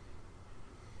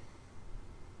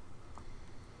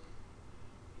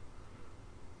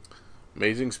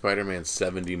 Amazing Spider-Man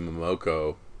 70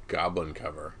 Momoko Goblin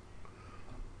cover.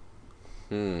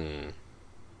 You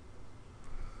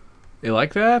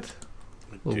like that?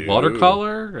 Do.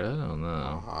 Watercolor? I don't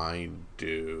know. I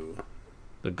do.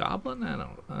 The Goblin? I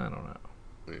don't know.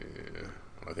 Yeah,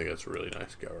 I think that's a really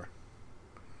nice cover.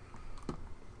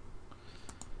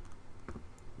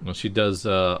 Well, she does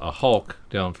a Hulk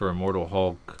down for Immortal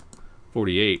Hulk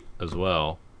 48 as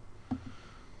well.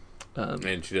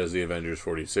 And she does the Avengers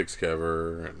 46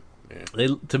 cover. And,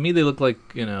 yeah. To me, they look like,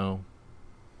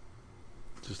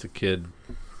 just a kid.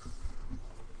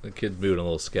 The kid's moving a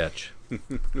little sketch.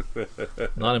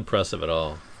 Not impressive at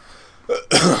all.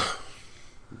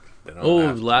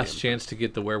 Last chance to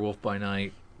get the Werewolf by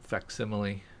Night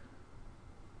facsimile.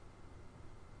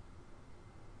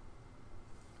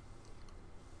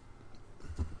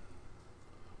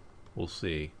 We'll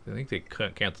see. I think they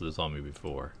canceled this on me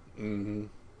before. Mm-hmm.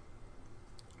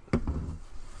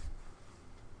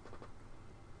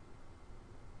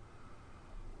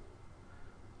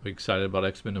 Are you excited about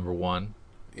X-Men #1?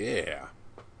 Yeah.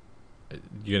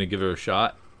 You gonna give it a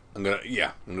shot? I'm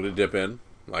gonna dip in.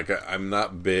 Like I'm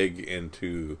not big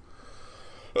into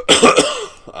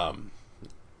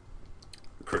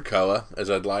Krakoa as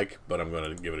I'd like, but I'm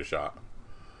gonna give it a shot.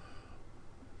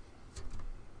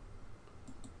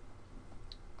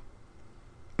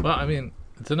 Well, I mean,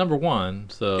 it's a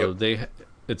 #1, so Yep.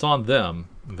 it's on them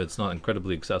if it's not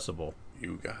incredibly accessible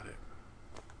You got it.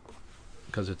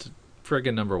 because it's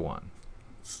friggin' #1.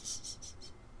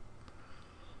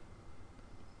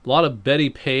 A lot of Betty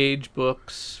Page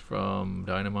books from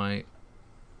Dynamite.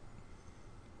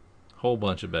 Whole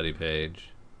bunch of Betty Page.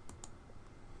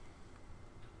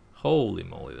 Holy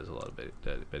moly, there's a lot of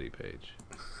Betty Page.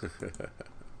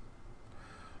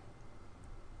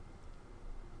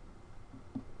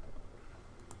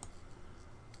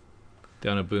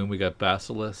 Down at Boom, we got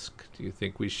Basilisk. Do you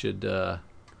think we should...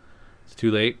 it's too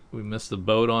late. We missed the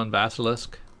boat on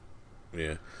Basilisk.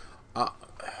 Yeah.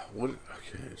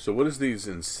 Okay. So what is these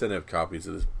incentive copies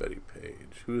of this Betty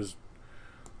Page? Who is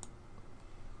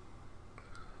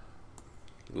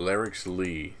Larix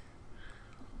Lee?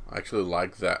 I actually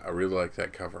like that. I really like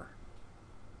that cover.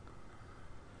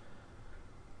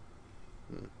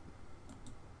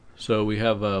 So we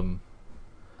have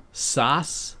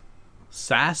Sass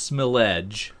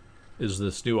Milledge is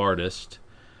this new artist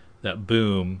that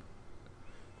Boom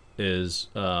is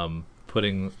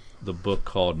putting the book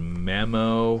called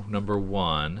Memo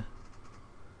 #1,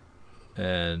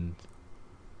 and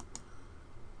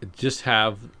it just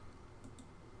have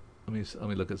let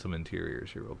me look at some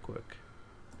interiors here real quick.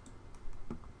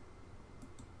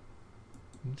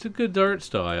 It's a good art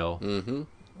style. Mm-hmm.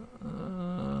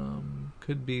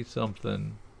 Could be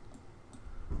something.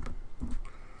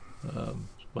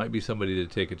 Might be somebody to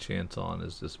take a chance on.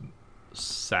 Is this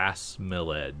Sass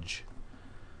Milledge,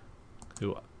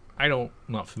 who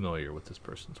not familiar with this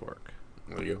person's work.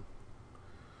 There you go.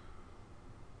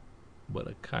 But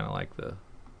I kind of like the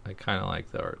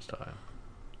art style.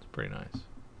 It's pretty nice.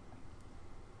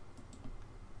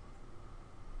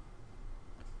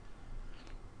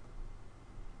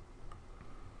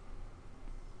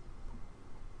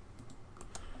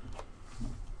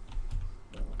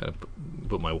 Gotta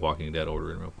put my Walking Dead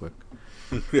order in real quick.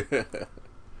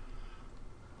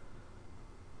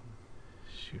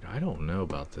 Shoot, I don't know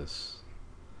about this.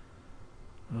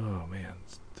 Oh man,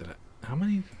 how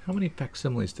many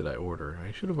facsimiles did I order?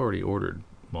 I should have already ordered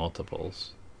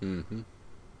multiples. Mm-hmm.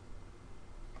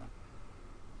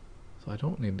 So I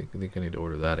don't think I need to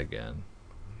order that again.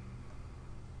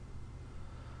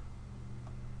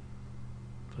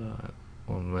 But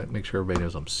well, make sure everybody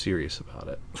knows I'm serious about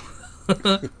it.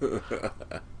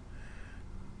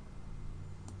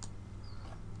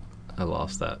 I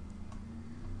lost that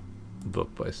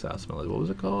book by Sass Milledge. What was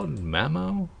it called?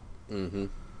 Mamo? Mm-hmm.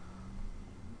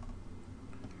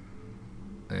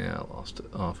 Yeah, I lost it.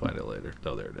 I'll find it later.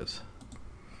 Oh, there it is.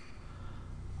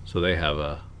 So they have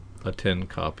a 10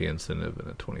 copy incentive and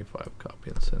a 25 copy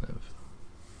incentive.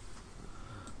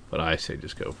 But I say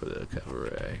just go for the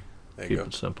cabaret. Keep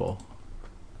it simple.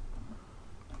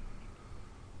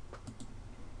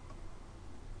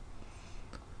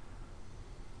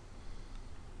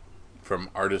 From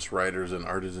Artists, Writers, and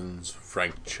Artisans,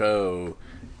 Frank Cho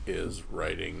is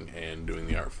writing and doing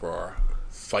the art for our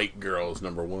Fight Girls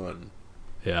 #1.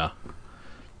 Yeah.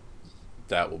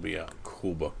 That will be a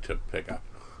cool book to pick up.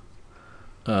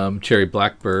 Cherry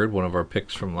Blackbird, one of our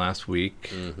picks from last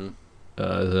week,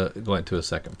 Mm-hmm. went to a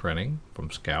second printing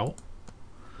from Scout.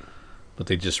 But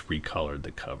they just recolored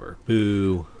the cover.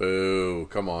 Boo. Boo.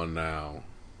 Come on now.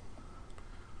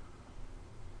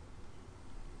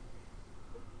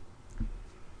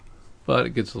 But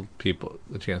it gives people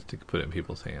the chance to put it in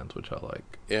people's hands, which I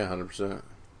like. Yeah, 100%.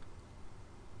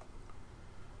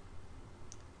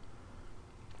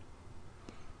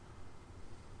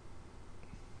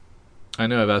 I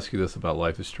know I've asked you this about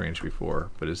Life is Strange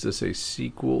before, but is this a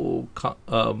sequel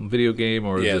video game,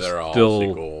 or is this they're all still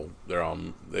sequel.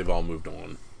 They've all moved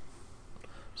on.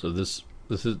 So this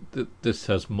has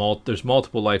there's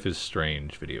multiple Life is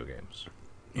Strange video games.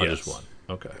 Not Yes. just one.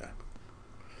 Okay. Yeah.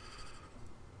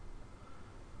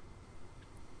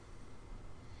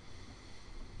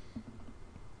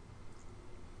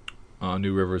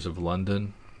 New Rivers of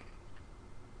London.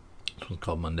 This one's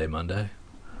called Monday.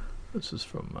 This is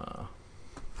from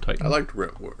Titan. I liked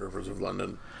Rivers of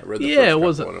London. I read the Yeah, first it couple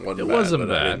wasn't- and it wasn't but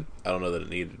bad. I don't know that it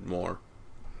needed more.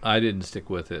 I didn't stick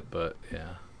with it, but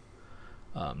yeah.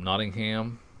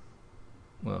 Nottingham,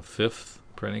 fifth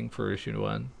printing for issue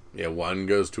 1. Yeah, 1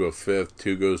 goes to a 5th,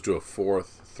 2 goes to a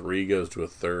 4th, 3 goes to a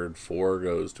 3rd, 4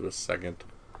 goes to a 2nd.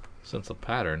 Sense of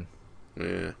pattern.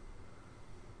 Yeah.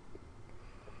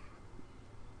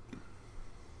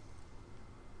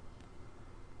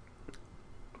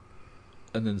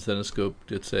 And then Zenoscope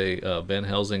did say Van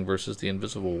Helsing versus the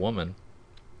Invisible Woman,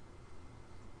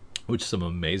 which some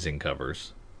amazing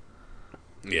covers.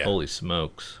 Yeah. Holy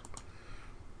smokes.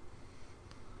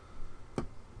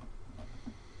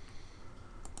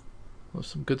 There's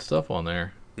some good stuff on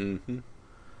there. Mm-hmm.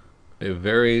 A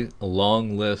very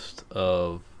long list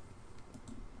of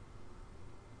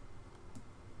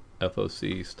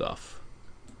FOC stuff.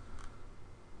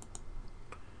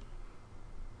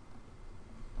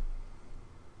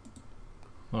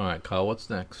 All right, Kyle, what's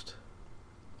next?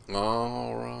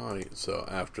 All right. So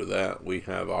after that, we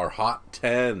have our Hot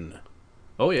 10.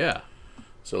 Oh, yeah.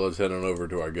 So let's head on over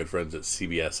to our good friends at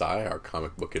CBSI, our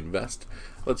Comic Book Invest.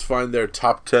 Let's find their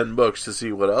top 10 books to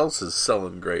see what else is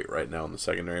selling great right now in the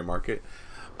secondary market.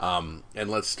 And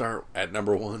let's start at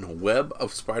number 1, Web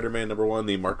of Spider-Man #1,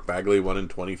 the Mark Bagley 1 in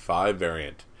 25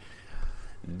 variant.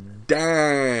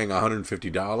 Dang,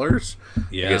 $150.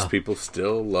 Yeah. I guess people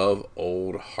still love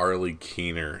old Harley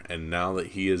Keener, and now that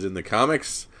he is in the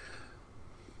comics,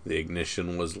 the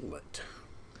ignition was lit.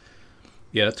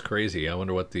 Yeah, that's crazy. I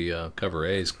wonder what the cover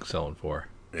A is selling for.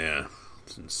 Yeah,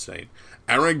 it's insane.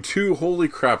 At rank 2, Holy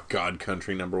Crap, God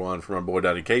Country #1 from our boy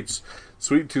Donny Cates.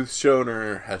 Sweet Tooth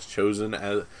Schoner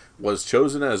was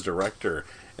chosen as director,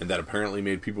 and that apparently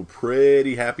made people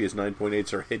pretty happy as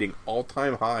 9.8s are hitting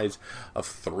all-time highs of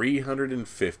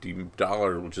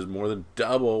 $350, which is more than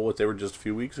double what they were just a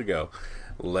few weeks ago.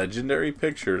 Legendary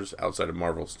Pictures, outside of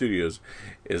Marvel Studios,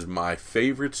 is my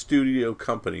favorite studio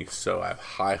company, so I have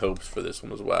high hopes for this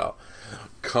one as well.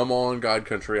 Come on, God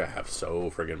Country, I have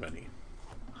so friggin' many.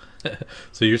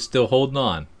 So you're still holding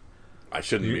on. I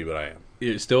shouldn't be, but I am.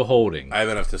 You're still holding. I have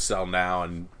enough to sell now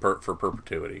and for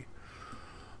perpetuity.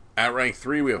 At rank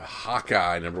 3, we have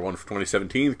Hawkeye, number 1 for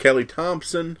 2017. Kelly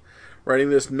Thompson writing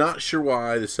this. Not sure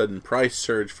why the sudden price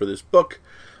surge for this book,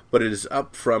 but it is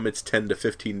up from its $10 to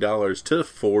 $15 to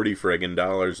 $40 friggin'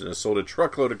 dollars and has sold a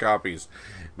truckload of copies.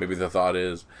 Maybe the thought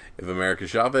is, if America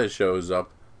Chavez shows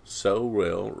up, so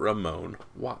will Ramon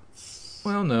Watts.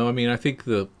 Well, no, I mean, I think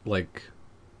the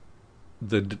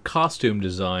costume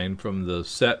design from the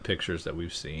set pictures that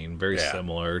we've seen, very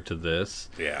similar to this.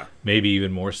 Yeah. Maybe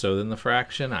even more so than the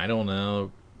Fraction. I don't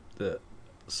know.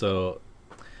 So,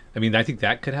 I mean, I think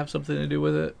that could have something to do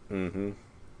with it. Mm-hmm.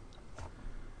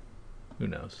 Who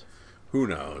knows? Who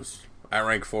knows? At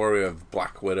rank 4, we have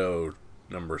Black Widow,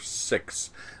 number 6.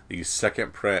 The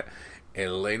second print,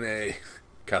 Elena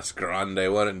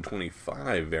Casgrande 1 in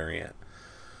 25 variant.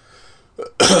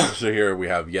 So here we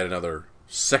have yet another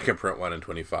second print 1 in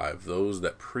 25. Those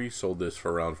that pre-sold this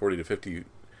for around $40 to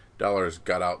 $50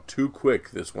 got out too quick.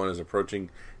 This one is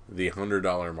approaching the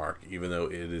 $100 mark, even though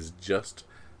it is just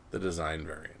the design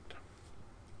variant.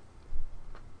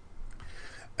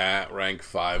 At rank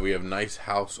 5, we have Nice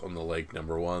House on the Lake,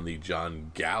 number 1, the John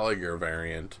Gallagher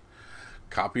variant.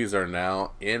 Copies are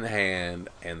now in hand,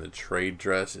 and the trade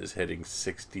dress is hitting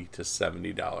 $60 to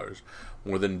 $70,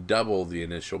 more than double the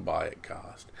initial buy-it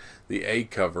cost. The A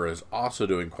cover is also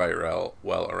doing quite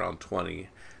well, around $20.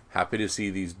 Happy to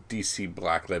see these DC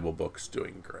Black Label books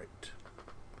doing great.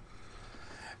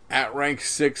 At rank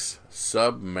 6,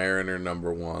 Submariner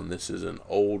number 1. This is an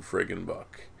old friggin'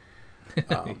 book.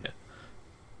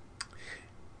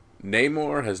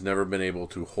 Namor has never been able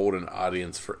to hold an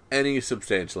audience for any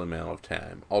substantial amount of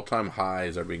time. All-time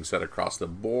highs are being set across the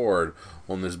board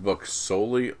on this book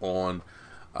solely on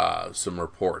some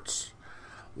reports.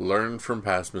 Learn from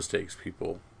past mistakes,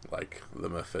 people, like the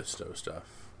Mephisto stuff.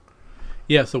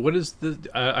 Yeah, so what is the...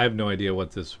 I have no idea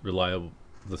what this reliable...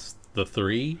 The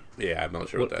 3? Yeah, I'm not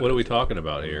sure what that is. What are we talking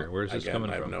about here? Where's this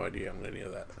coming from? I have no idea on any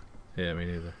of that. Yeah, me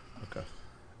neither. Okay.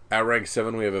 At rank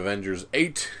 7, we have Avengers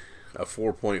 8, a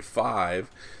 4.5,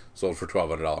 sold for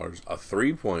 $1,200. A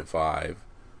 3.5,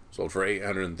 sold for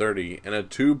 $830. And a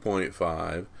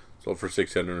 2.5, sold for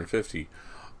 $650.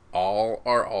 All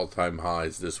are all-time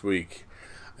highs this week.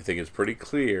 I think it's pretty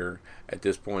clear at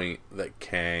this point that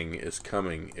Kang is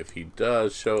coming. If he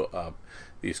does show up,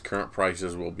 these current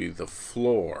prices will be the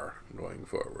floor going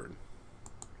forward.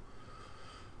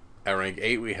 At rank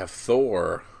 8, we have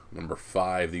Thor, number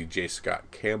 5, the J.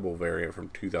 Scott Campbell variant from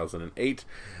 2008.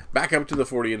 Back up to the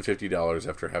 $40 and $50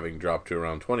 after having dropped to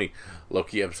around $20.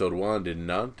 Loki Episode 1 did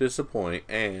not disappoint,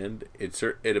 and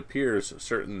it appears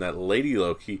certain that Lady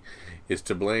Loki is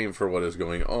to blame for what is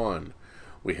going on.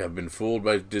 We have been fooled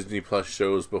by Disney Plus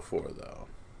shows before, though.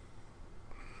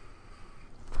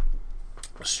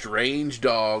 Strange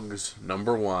Dogs,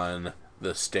 number 1,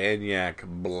 the Staniak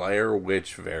Blair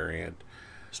Witch variant.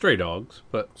 Stray Dogs,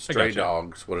 but Stray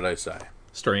Dogs, what did I say?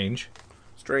 Strange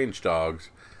Dogs.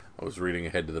 I was reading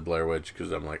ahead to the Blair Witch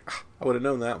because I'm like, I would have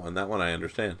known that one. That one I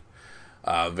understand.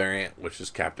 Variant, which is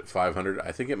capped at $500.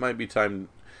 I think it might be time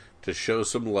to show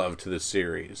some love to the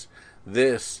series.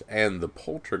 This and the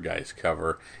Poltergeist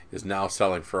cover is now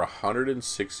selling for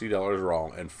 $160 raw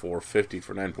and $450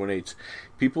 for 9.8s.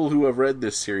 People who have read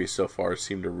this series so far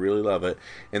seem to really love it,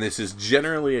 and this is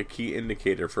generally a key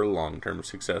indicator for long-term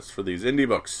success for these indie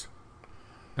books.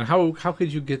 And how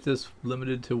could you get this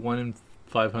limited to 1 in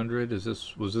 500?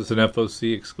 Was this an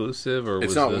FOC exclusive, or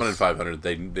it's not 1 in 500?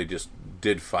 They just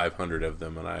did 500 of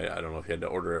them, and I don't know if you had to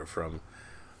order it from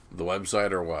the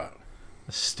website or what.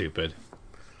 Stupid.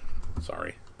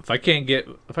 Sorry. If I can't get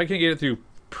it through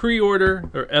pre-order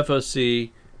or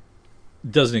FOC,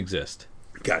 doesn't exist.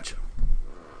 Gotcha.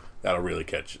 That'll really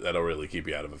keep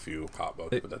you out of a few hot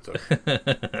books, but that's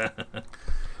okay.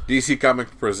 DC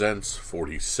Comics presents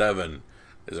 47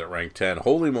 is at rank 10.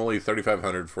 Holy moly,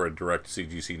 $3,500 for a direct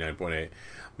CGC 9.8.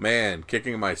 Man,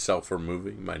 kicking myself for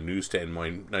moving my newsstand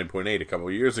 9.8 a couple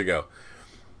of years ago.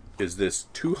 Is this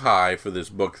too high for this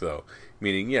book, though?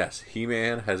 Meaning, yes,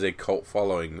 He-Man has a cult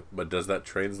following, but does that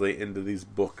translate into these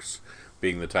books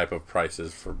being the type of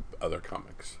prices for other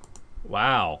comics?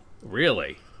 Wow,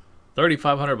 really?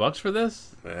 $3,500 for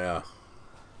this? Yeah.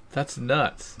 That's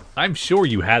nuts. I'm sure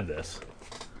you had this.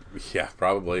 Yeah,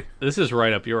 probably. This is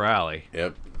right up your alley.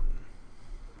 Yep.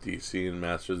 DC and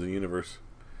Masters of the Universe.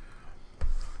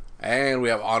 And we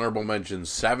have honorable mentions.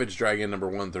 Savage Dragon number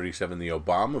 137, the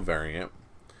Obama variant.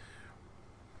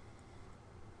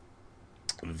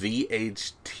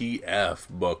 VHTF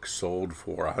book sold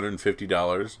for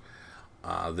 $150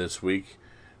 this week.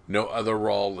 No other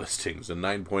raw listings. A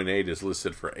 9.8 is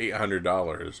listed for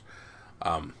 $800.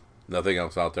 Nothing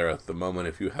else out there at the moment.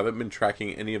 If you haven't been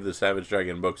tracking any of the Savage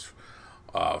Dragon books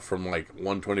from like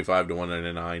 125 to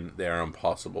 199, they are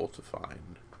impossible to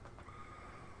find.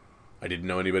 I didn't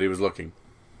know anybody was looking.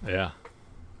 Yeah.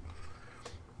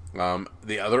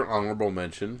 The other honorable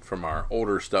mention from our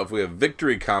older stuff, we have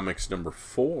Victory Comics number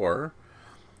 4.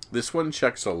 This one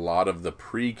checks a lot of the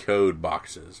pre-code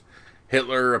boxes.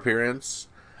 Hitler appearance,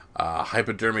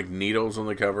 hypodermic needles on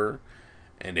the cover,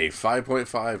 and a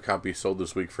 5.5 copy sold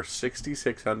this week for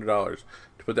 $6,600.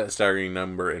 To put that staggering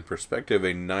number in perspective,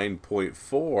 a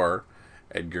 9.4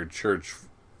 Edgar Church,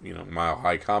 Mile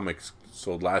High Comics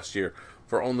sold last year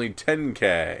for only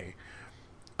 $10K.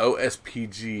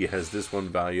 OSPG has this one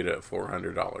valued at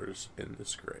 $400 in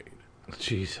this grade.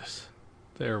 Jesus,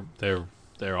 they're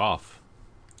off.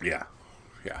 Yeah.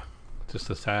 Just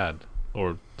a sad,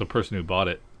 or the person who bought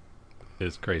it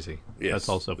is crazy. Yes, that's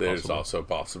also possible. There's also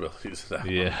possibilities of that.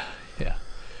 Yeah.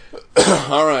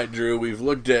 All right, Drew. We've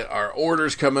looked at our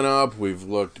orders coming up. We've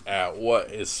looked at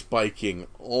what is spiking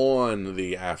on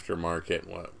the aftermarket,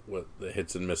 what the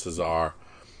hits and misses are.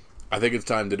 I think it's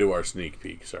time to do our sneak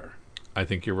peek, sir. I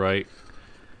think you're right.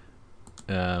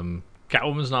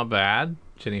 Catwoman's not bad.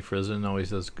 Jenny Frison always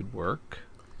does good work.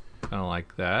 Kind of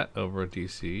like that over at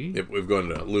DC. Yep, we've gone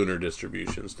to Lunar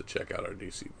Distributions to check out our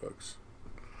DC books.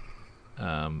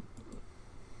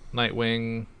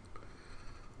 Nightwing.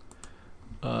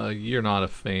 You're not a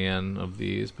fan of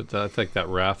these, but I think that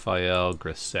Raphael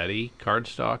Grassetti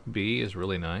cardstock B is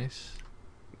really nice.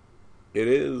 It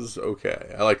is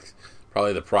okay. I like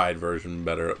probably the Pride version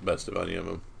best of any of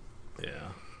them. Yeah,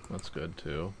 that's good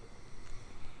too.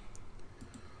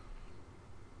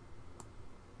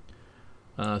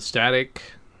 Static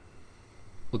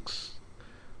looks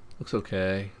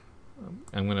okay.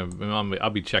 I'll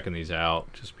be checking these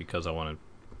out just because I want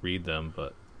to read them,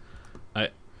 but I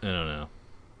don't know.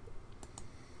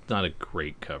 Not a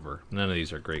great cover. None of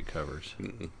these are great covers.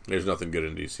 There's nothing good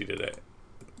in DC today.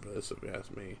 If you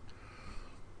ask me.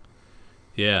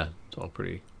 Yeah, it's all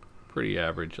pretty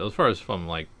average as far as from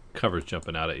like covers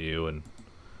jumping out at you and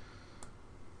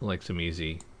like some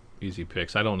easy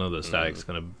picks. I don't know that Static's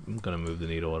gonna move the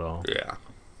needle at all. Yeah.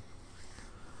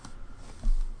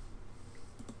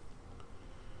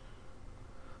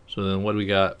 So then, what do we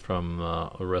got from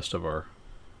the rest of our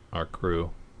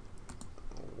crew?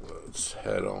 Let's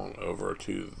head on over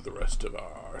to the rest of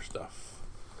our stuff.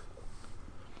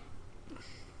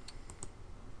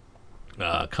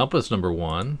 Compass number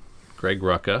 1, Greg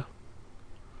Rucka.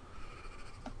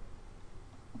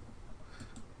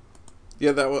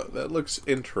 Yeah, that looks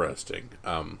interesting.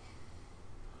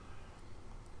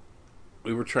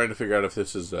 We were trying to figure out if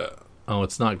this is a... Oh,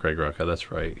 it's not Greg Rucka.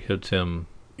 That's right. It's him.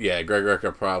 Yeah, Greg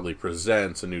Rucka probably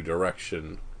presents a new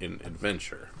direction in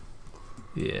adventure.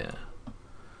 Yeah.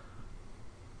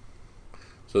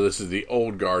 So this is the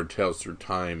Old Guard Tales Through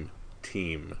Time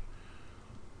team.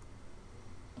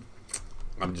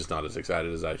 I'm just not as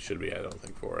excited as I should be, I don't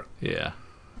think, for it. Yeah.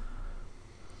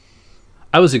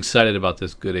 I was excited about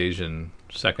this Good Asian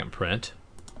second print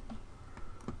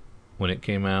when it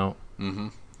came out.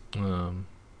 Mm-hmm.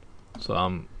 So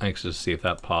I'm anxious to see if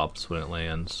that pops when it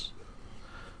lands.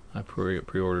 I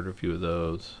pre-ordered a few of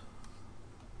those.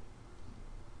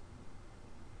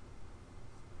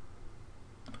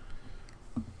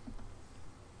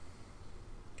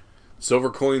 Silver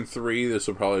Coin 3, this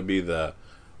will probably be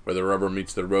where the rubber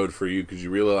meets the road for you because you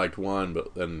really liked 1,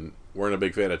 but then weren't a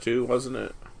big fan of 2, wasn't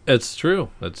it? It's true.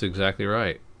 That's exactly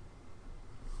right.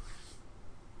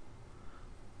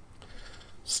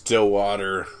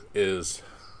 Stillwater is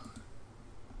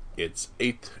its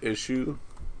 8th issue.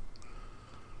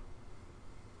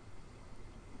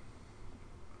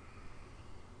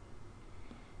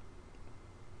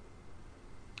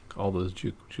 All those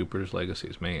Jupiter's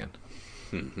Legacies, man.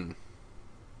 Mm-hmm.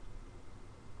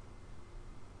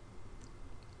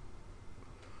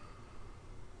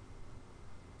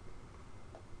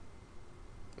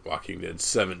 Walking Dead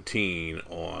 17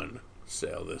 on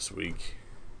sale this week.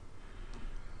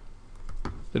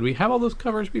 Did we have all those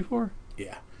covers before?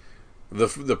 Yeah.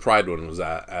 The Pride one was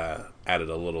added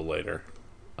a little later.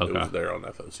 Okay. It was there on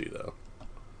FOC, though.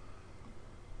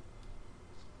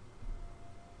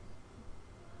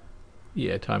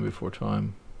 Yeah, Time Before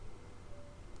Time.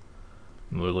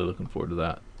 I'm really looking forward to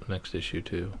that next issue,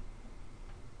 too.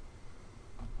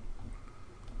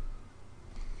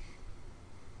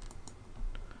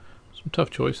 Some tough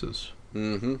choices.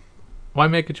 Mm-hmm. Why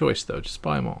make a choice, though? Just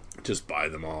buy them all. Just buy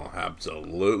them all.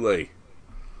 Absolutely.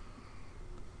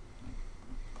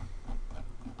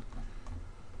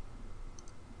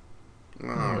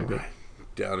 right.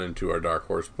 Down into our Dark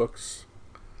Horse books.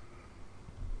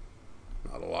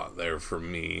 Not a lot there for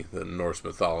me. The Norse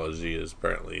mythology is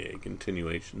apparently a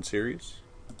continuation series.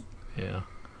 Yeah.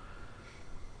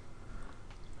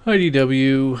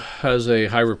 IDW has a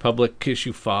High Republic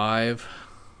issue 5.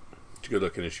 It's a good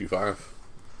looking issue 5.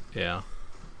 Yeah.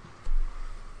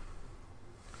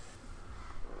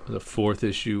 The 4th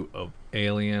issue of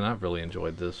Alien. I've really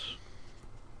enjoyed this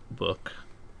book.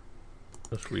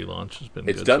 This relaunch has been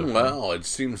good. It's done well. It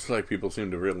seems like people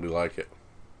seem to really like it.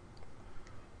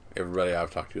 Everybody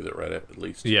I've talked to that read it, at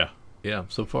least. Yeah. Yeah.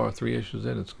 So far, 3 issues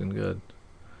in, it's been good.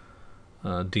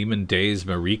 Demon Days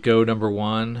Mariko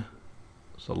 #1.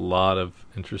 There's a lot of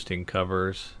interesting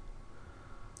covers.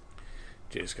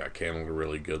 J. Scott Campbell, a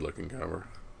really good looking cover.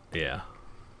 Yeah.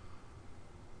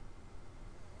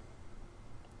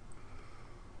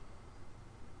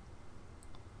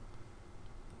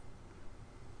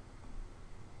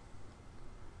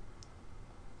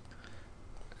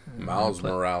 Miles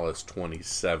Morales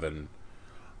 27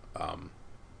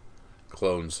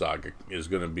 Clone Saga is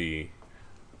going to be...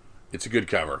 It's a good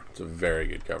cover. It's a very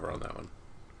good cover on that one.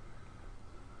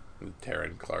 The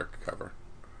Taryn Clark cover.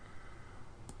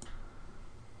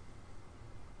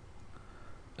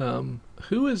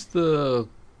 Who is the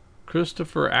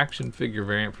Christopher action figure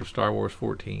variant for Star Wars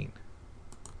 14?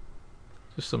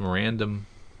 Just some random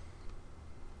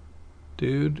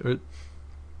dude? Or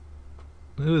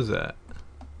who is that?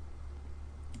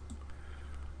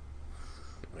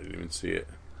 I didn't even see it.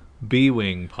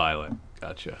 B-Wing pilot.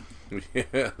 Gotcha.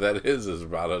 Yeah, that is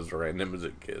about as random as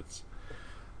it gets.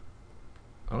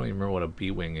 I don't even remember what a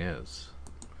B-Wing is.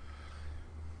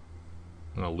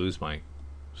 I'm going to lose my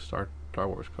Star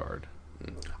Wars card.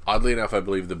 Oddly enough, I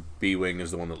believe the B-Wing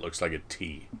is the one that looks like a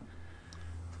T.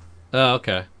 Oh,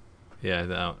 okay.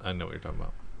 Yeah, I know what you're talking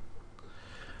about.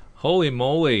 Holy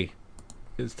moly.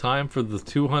 It's time for the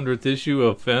 200th issue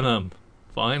of Venom.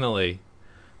 Finally.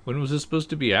 When was this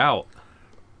supposed to be out?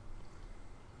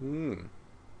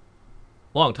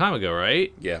 Long time ago,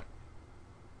 right? Yeah.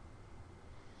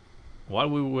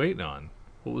 What were we waiting on?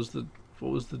 What was the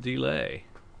delay?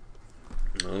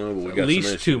 I don't know, but we got At least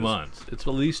some 2 issues. months. It's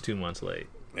at least 2 months late.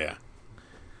 Yeah.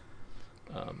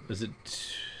 Is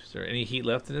there any heat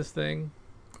left in this thing?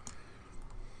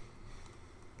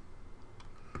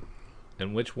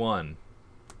 And which one?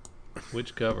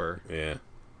 Which cover? Yeah.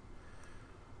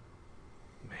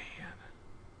 Man.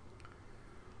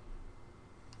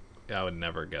 Yeah, I would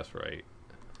never guess right.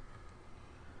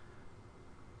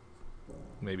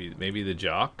 Maybe the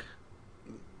Jock?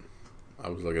 I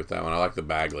was looking at that one. I like the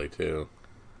Bagley, too.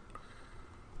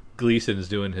 Gleason's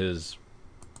doing his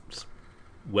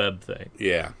web thing.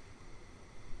 Yeah.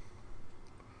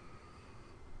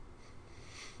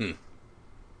 But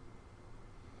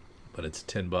it's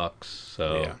 $10,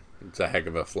 so Yeah. It's a heck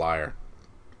of a flyer.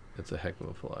 it's a heck of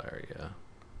a flyer, yeah.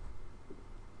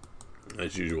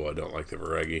 As usual, I don't like the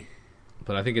Varegi.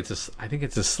 But I think it's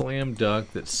a slam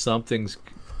dunk that something's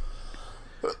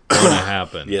gonna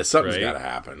happen. Yeah, something's right? got to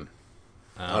happen.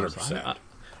 100%. So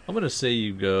I'm gonna say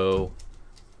you go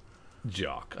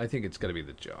Jock. I think it's gonna be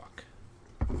the Jock.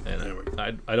 There And we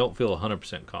go. I don't feel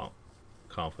 100%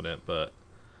 confident, but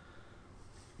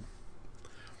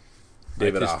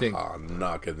David just think- Aha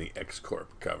knocking the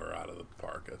X-Corp cover out of the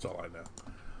park. That's all I know.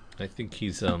 I think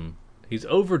he's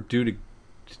overdue to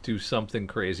do something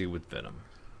crazy with Venom.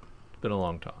 It's been a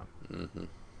long time.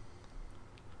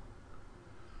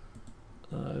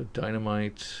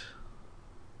 Dynamite,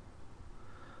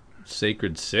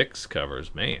 Sacred 6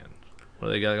 covers. Man, what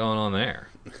do they got going on there?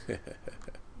 Have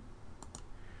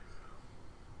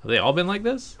they all been like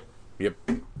this? Yep.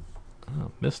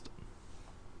 Oh, missed them.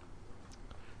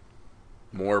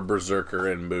 More Berserker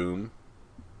and Boom.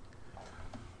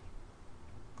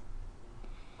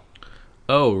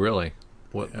 Oh, really?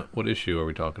 What Yeah. what issue are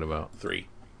we talking about? 3.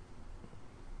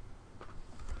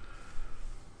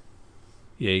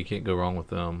 Yeah, you can't go wrong with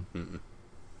them. Mm-mm.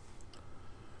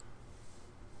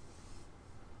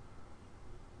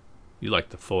 You like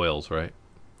the foils, right?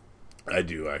 I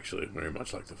do, actually. Very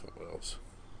much like the footballs.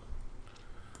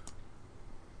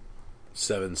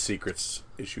 7 Secrets,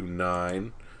 issue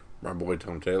 9. My boy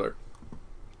Tom Taylor.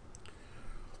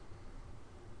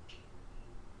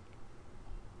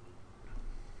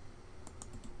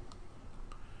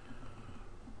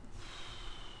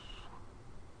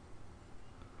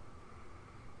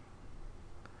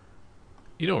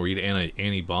 You don't read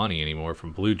Annie Bonny anymore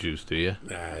from Blue Juice, do you?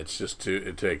 Nah, it's just too.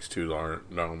 It takes too darn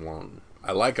long.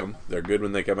 I like them. They're good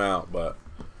when they come out, but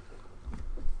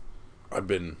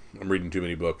I'm reading too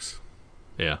many books.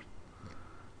 Yeah.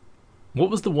 What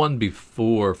was the one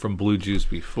before from Blue Juice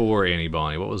before Annie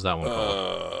Bonnie? What was that one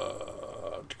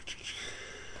called?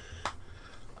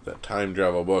 That time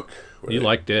travel book. You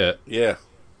liked it. Yeah.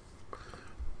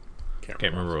 Can't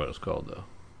remember what it was called, though.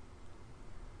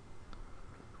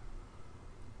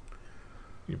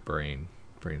 Your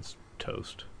brain's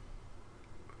toast.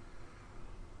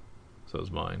 So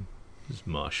is mine. It's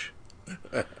mush.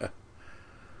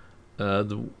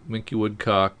 The Winky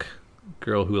Woodcock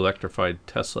Girl Who Electrified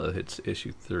Tesla hits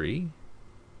issue 3.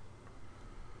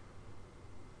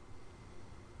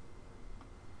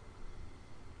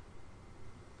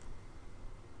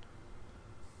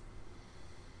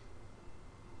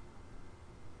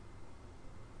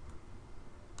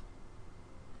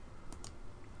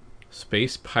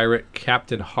 Space Pirate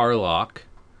Captain Harlock.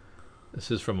 This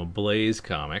is from Ablaze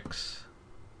Comics.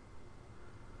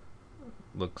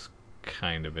 Looks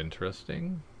kind of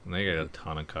interesting. And they got a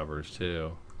ton of covers,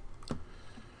 too.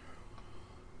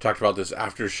 Talked about this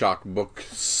Aftershock book,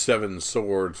 Seven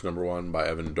Swords, #1 by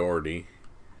Evan Doherty.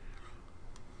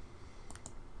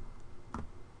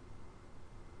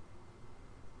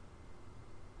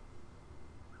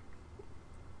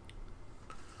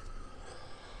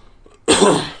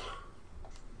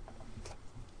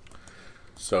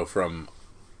 So from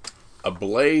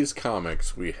Ablaze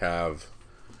Comics, we have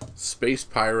Space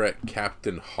Pirate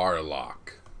Captain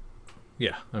Harlock.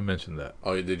 Yeah, I mentioned that.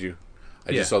 Oh, did you?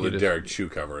 I Yeah, just saw you the just- Derek Chew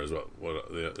cover is what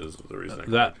is the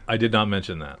reason. That I did not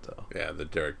mention that, though. Yeah, the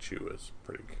Derek Chew is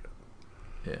pretty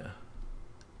good. Yeah.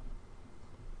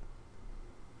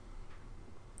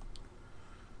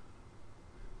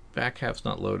 Back half's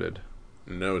not loaded.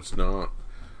 No, it's not.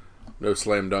 No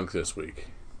slam dunk this week.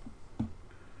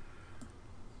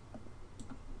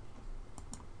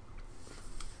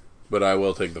 But I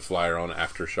will take the flyer on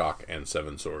Aftershock and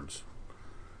Seven Swords,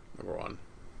 #1.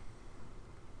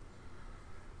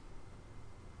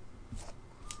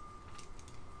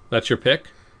 That's your pick?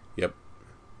 Yep.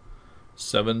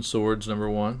 Seven Swords,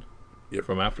 #1? Yep.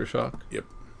 From Aftershock? Yep.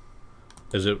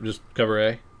 Is it just cover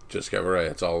A? Just cover A.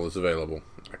 That's all that's available.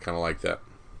 I kind of like that.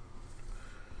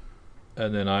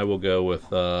 And then I will go with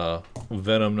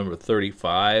Venom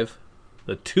 #35.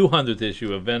 The 200th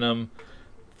issue of Venom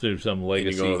through some And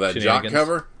legacy you going with that Jock shenanigans.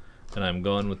 cover? And I'm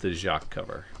going with the Jacques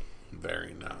cover.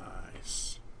 Very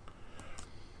nice.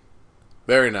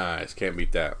 Very nice. Can't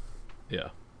beat that. Yeah.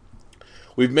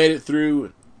 We've made it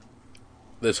through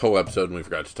this whole episode and we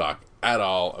forgot to talk at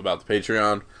all about the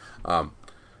Patreon.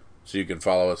 So you can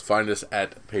follow us. Find us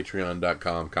at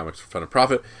patreon.com, Comics for Fun and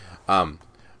Profit.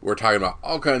 We're talking about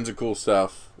all kinds of cool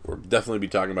stuff. We'll definitely be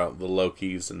talking about the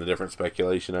Lokis and the different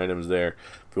speculation items there.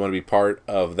 If you want to be part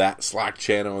of that Slack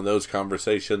channel and those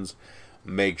conversations,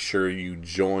 make sure you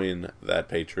join that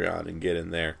Patreon and get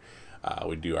in there.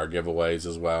 We do our giveaways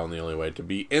as well, and the only way to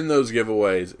be in those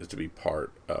giveaways is to be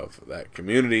part of that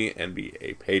community and be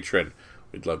a patron.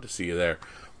 We'd love to see you there.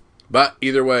 But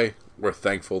either way, we're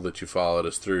thankful that you followed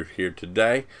us through here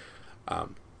today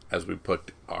as we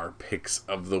put our picks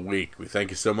of the week. We thank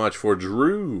you so much for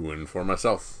Drew and for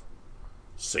myself.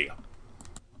 See ya.